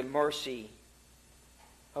see the mercy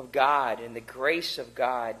of God and the grace of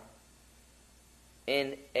God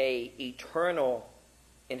in a eternal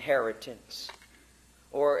inheritance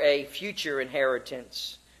or a future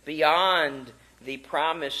inheritance beyond the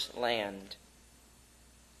promised land.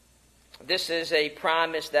 This is a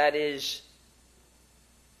promise that is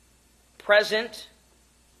present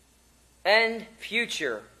and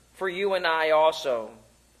future for you and I also.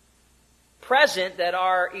 Present, that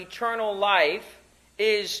our eternal life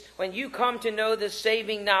is when you come to know the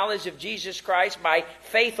saving knowledge of Jesus Christ by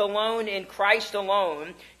faith alone in Christ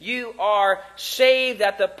alone. You are saved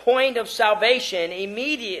at the point of salvation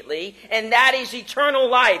immediately, and that is eternal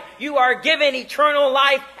life. You are given eternal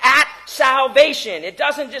life at salvation. It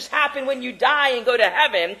doesn't just happen when you die and go to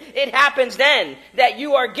heaven. It happens then, that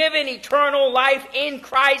you are given eternal life in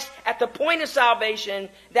Christ at the point of salvation,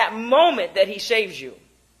 that moment that he saves you.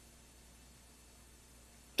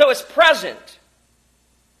 So it's present.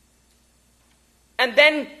 And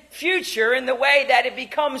then future in the way that it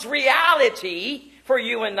becomes reality for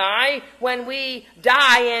you and I when we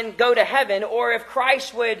die and go to heaven, or if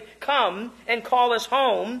Christ would come and call us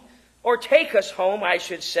home, or take us home, I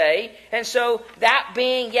should say. And so that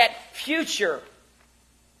being yet future.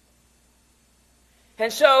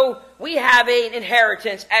 And so we have an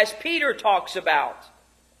inheritance, as Peter talks about,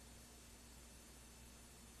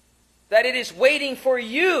 that it is waiting for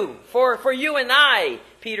you, for you and I,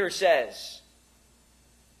 Peter says.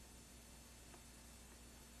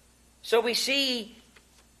 So we see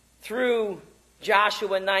through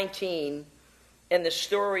Joshua 19 and the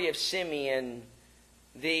story of Simeon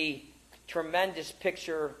the tremendous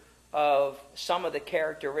picture of some of the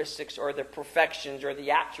characteristics or the perfections or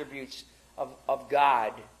the attributes of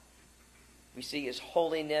God. We see his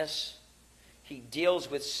holiness. He deals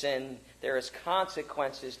with sin. There is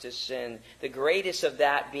consequences to sin. The greatest of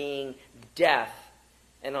that being death.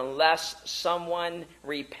 And unless someone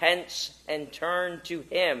repents and turns to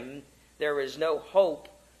him, there is no hope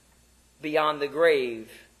beyond the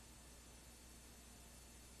grave.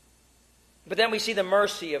 But then we see the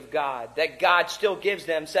mercy of God, that God still gives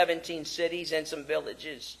them 17 cities and some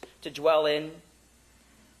villages to dwell in.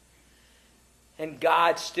 And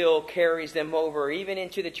God still carries them over, even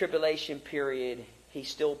into the tribulation period. He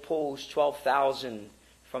still pulls 12,000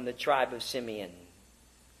 from the tribe of Simeon.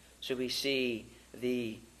 So we see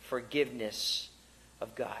the forgiveness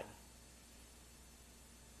of God.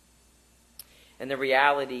 And the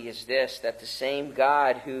reality is this, that the same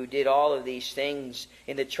God who did all of these things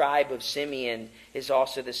in the tribe of Simeon is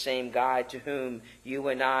also the same God to whom you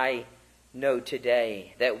and I know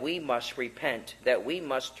today, that we must repent, that we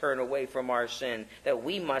must turn away from our sin, that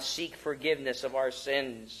we must seek forgiveness of our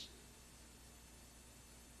sins.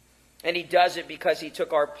 And he does it because he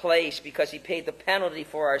took our place, because he paid the penalty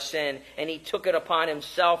for our sin, and he took it upon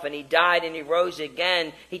himself, and he died and he rose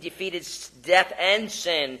again. He defeated death and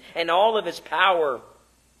sin and all of its power.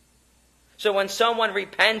 So when someone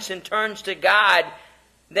repents and turns to God,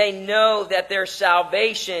 they know that their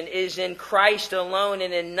salvation is in Christ alone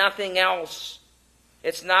and in nothing else.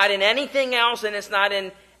 It's not in anything else, and it's not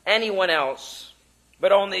in anyone else,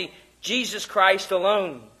 but only Jesus Christ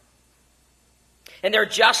alone. And they're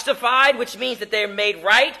justified, which means that they're made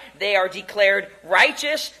right. They are declared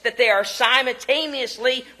righteous, that they are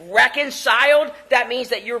simultaneously reconciled. That means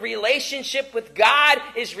that your relationship with God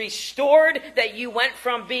is restored, that you went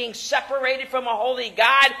from being separated from a holy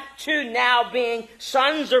God to now being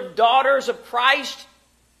sons or daughters of Christ.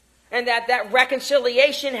 And that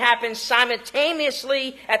reconciliation happens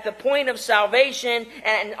simultaneously at the point of salvation.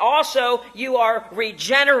 And also you are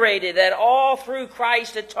regenerated, that all through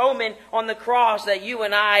Christ's atonement on the cross, that you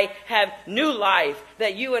and I have new life,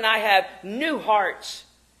 that you and I have new hearts,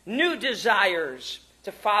 new desires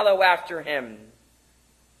to follow after him.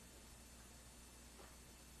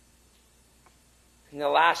 And the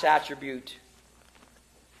last attribute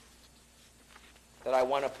that I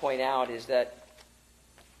want to point out is that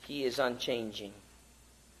he is unchanging.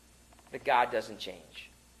 But God doesn't change.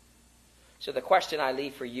 So the question I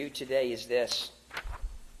leave for you today is this.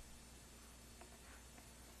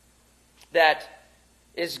 That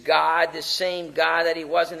is God the same God that he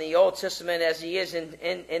was in the Old Testament as he is in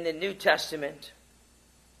the New Testament?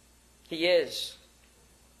 He is.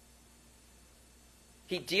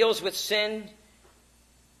 He deals with sin.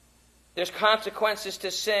 There's consequences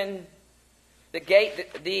to sin.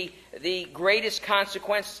 The greatest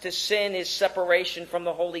consequence to sin is separation from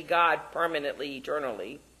the holy God permanently,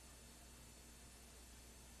 eternally.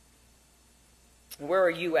 Where are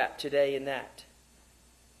you at today in that?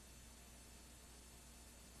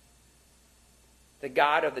 The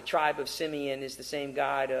God of the tribe of Simeon is the same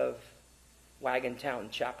God of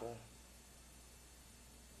Wagontown Chapel.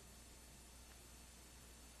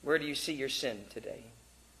 Where do you see your sin today?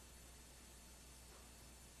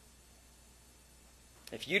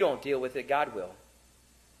 If you don't deal with it, God will.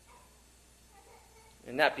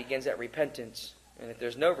 And that begins at repentance. And if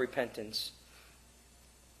there's no repentance,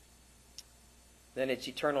 then it's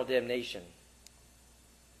eternal damnation.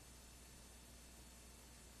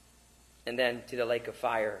 And then to the lake of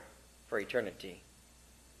fire for eternity,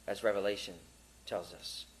 as Revelation tells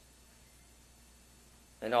us.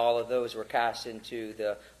 And all of those were cast into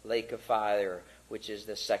the lake of fire, which is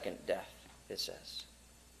the second death, it says.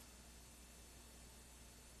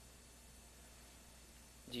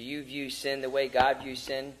 Do you view sin the way God views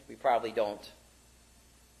sin? We probably don't.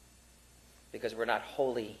 Because we're not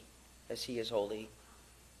holy as he is holy.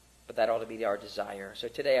 But that ought to be our desire. So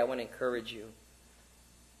today I want to encourage you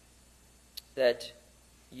that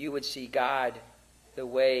you would see God the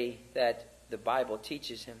way that the Bible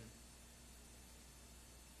teaches him.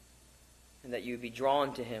 And that you would be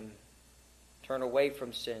drawn to him, turn away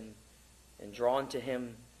from sin, and drawn to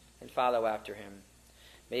him and follow after him.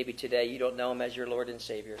 Maybe today you don't know him as your Lord and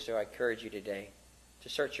Savior, so I encourage you today to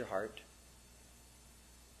search your heart.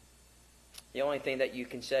 The only thing that you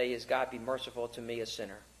can say is, God, be merciful to me, a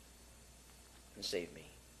sinner, and save me.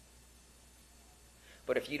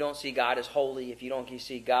 But if you don't see God as holy, if you don't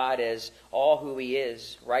see God as all who he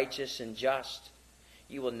is, righteous and just,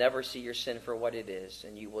 you will never see your sin for what it is,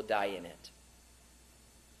 and you will die in it.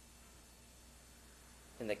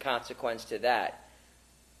 And the consequence to that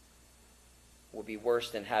will be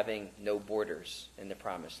worse than having no borders in the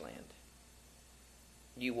promised land.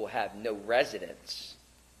 You will have no residence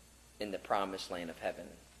in the promised land of heaven.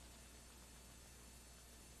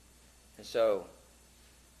 And so,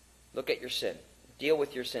 look at your sin. Deal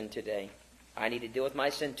with your sin today. I need to deal with my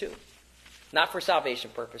sin too. Not for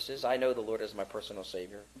salvation purposes. I know the Lord is my personal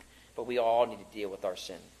Savior. But we all need to deal with our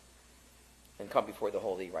sin and come before the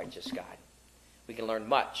holy, righteous God. We can learn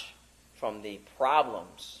much from the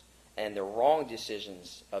problems and the wrong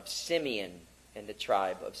decisions of Simeon and the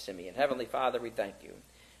tribe of Simeon. Heavenly Father, we thank you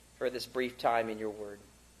for this brief time in your word.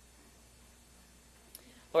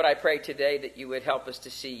 Lord, I pray today that you would help us to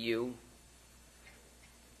see you.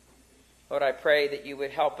 Lord, I pray that you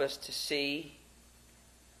would help us to see,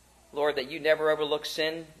 Lord, that you never overlook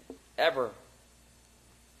sin, ever.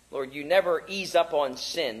 Lord, you never ease up on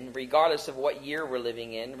sin, regardless of what year we're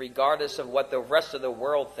living in, regardless of what the rest of the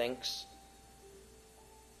world thinks.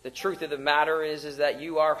 The truth of the matter is that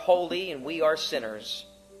you are holy and we are sinners.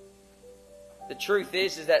 The truth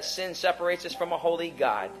is that sin separates us from a holy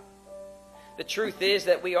God. The truth is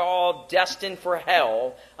that we are all destined for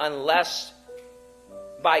hell unless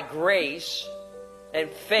by grace and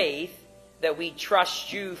faith that we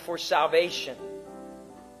trust you for salvation.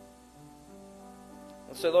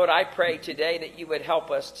 And so, Lord, I pray today that you would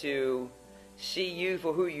help us to see you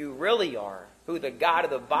for who you really are, who the God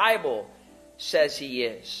of the Bible says he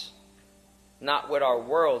is, not what our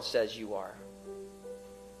world says you are.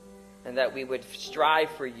 And that we would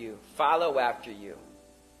strive for you, follow after you,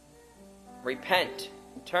 repent,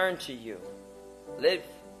 turn to you, live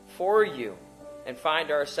for you, and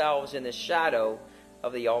find ourselves in the shadow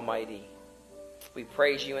of the Almighty. We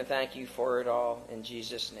praise you and thank you for it all. In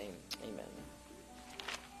Jesus' name, amen.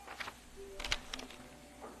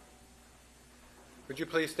 Would you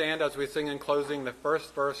please stand as we sing in closing the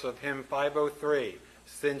first verse of hymn 503,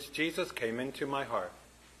 Since Jesus Came Into My Heart.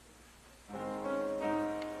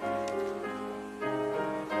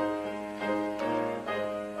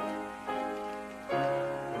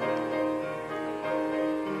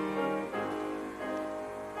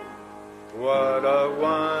 What a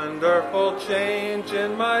wonderful change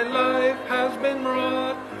in my life has been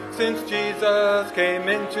wrought since Jesus came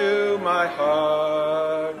into my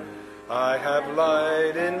heart. I have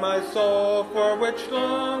light in my soul for which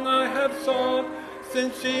long I have sought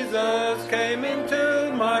since Jesus came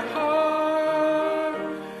into my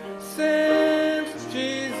heart. Since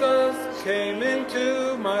Jesus came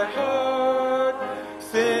into my heart.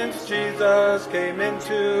 Since Jesus came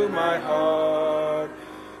into my heart.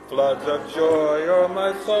 Floods of joy o'er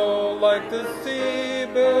my soul like the sea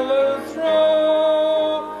billows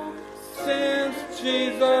roll, since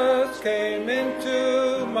Jesus came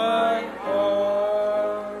into my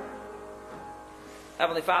heart.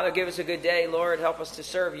 Heavenly Father, give us a good day. Lord, help us to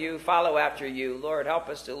serve you, follow after you. Lord, help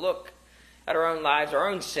us to look at our own lives, our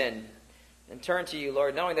own sin, and turn to you,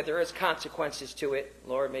 Lord, knowing that there is consequences to it.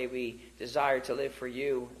 Lord, may we desire to live for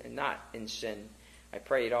you and not in sin. I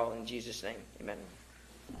pray it all in Jesus' name. Amen.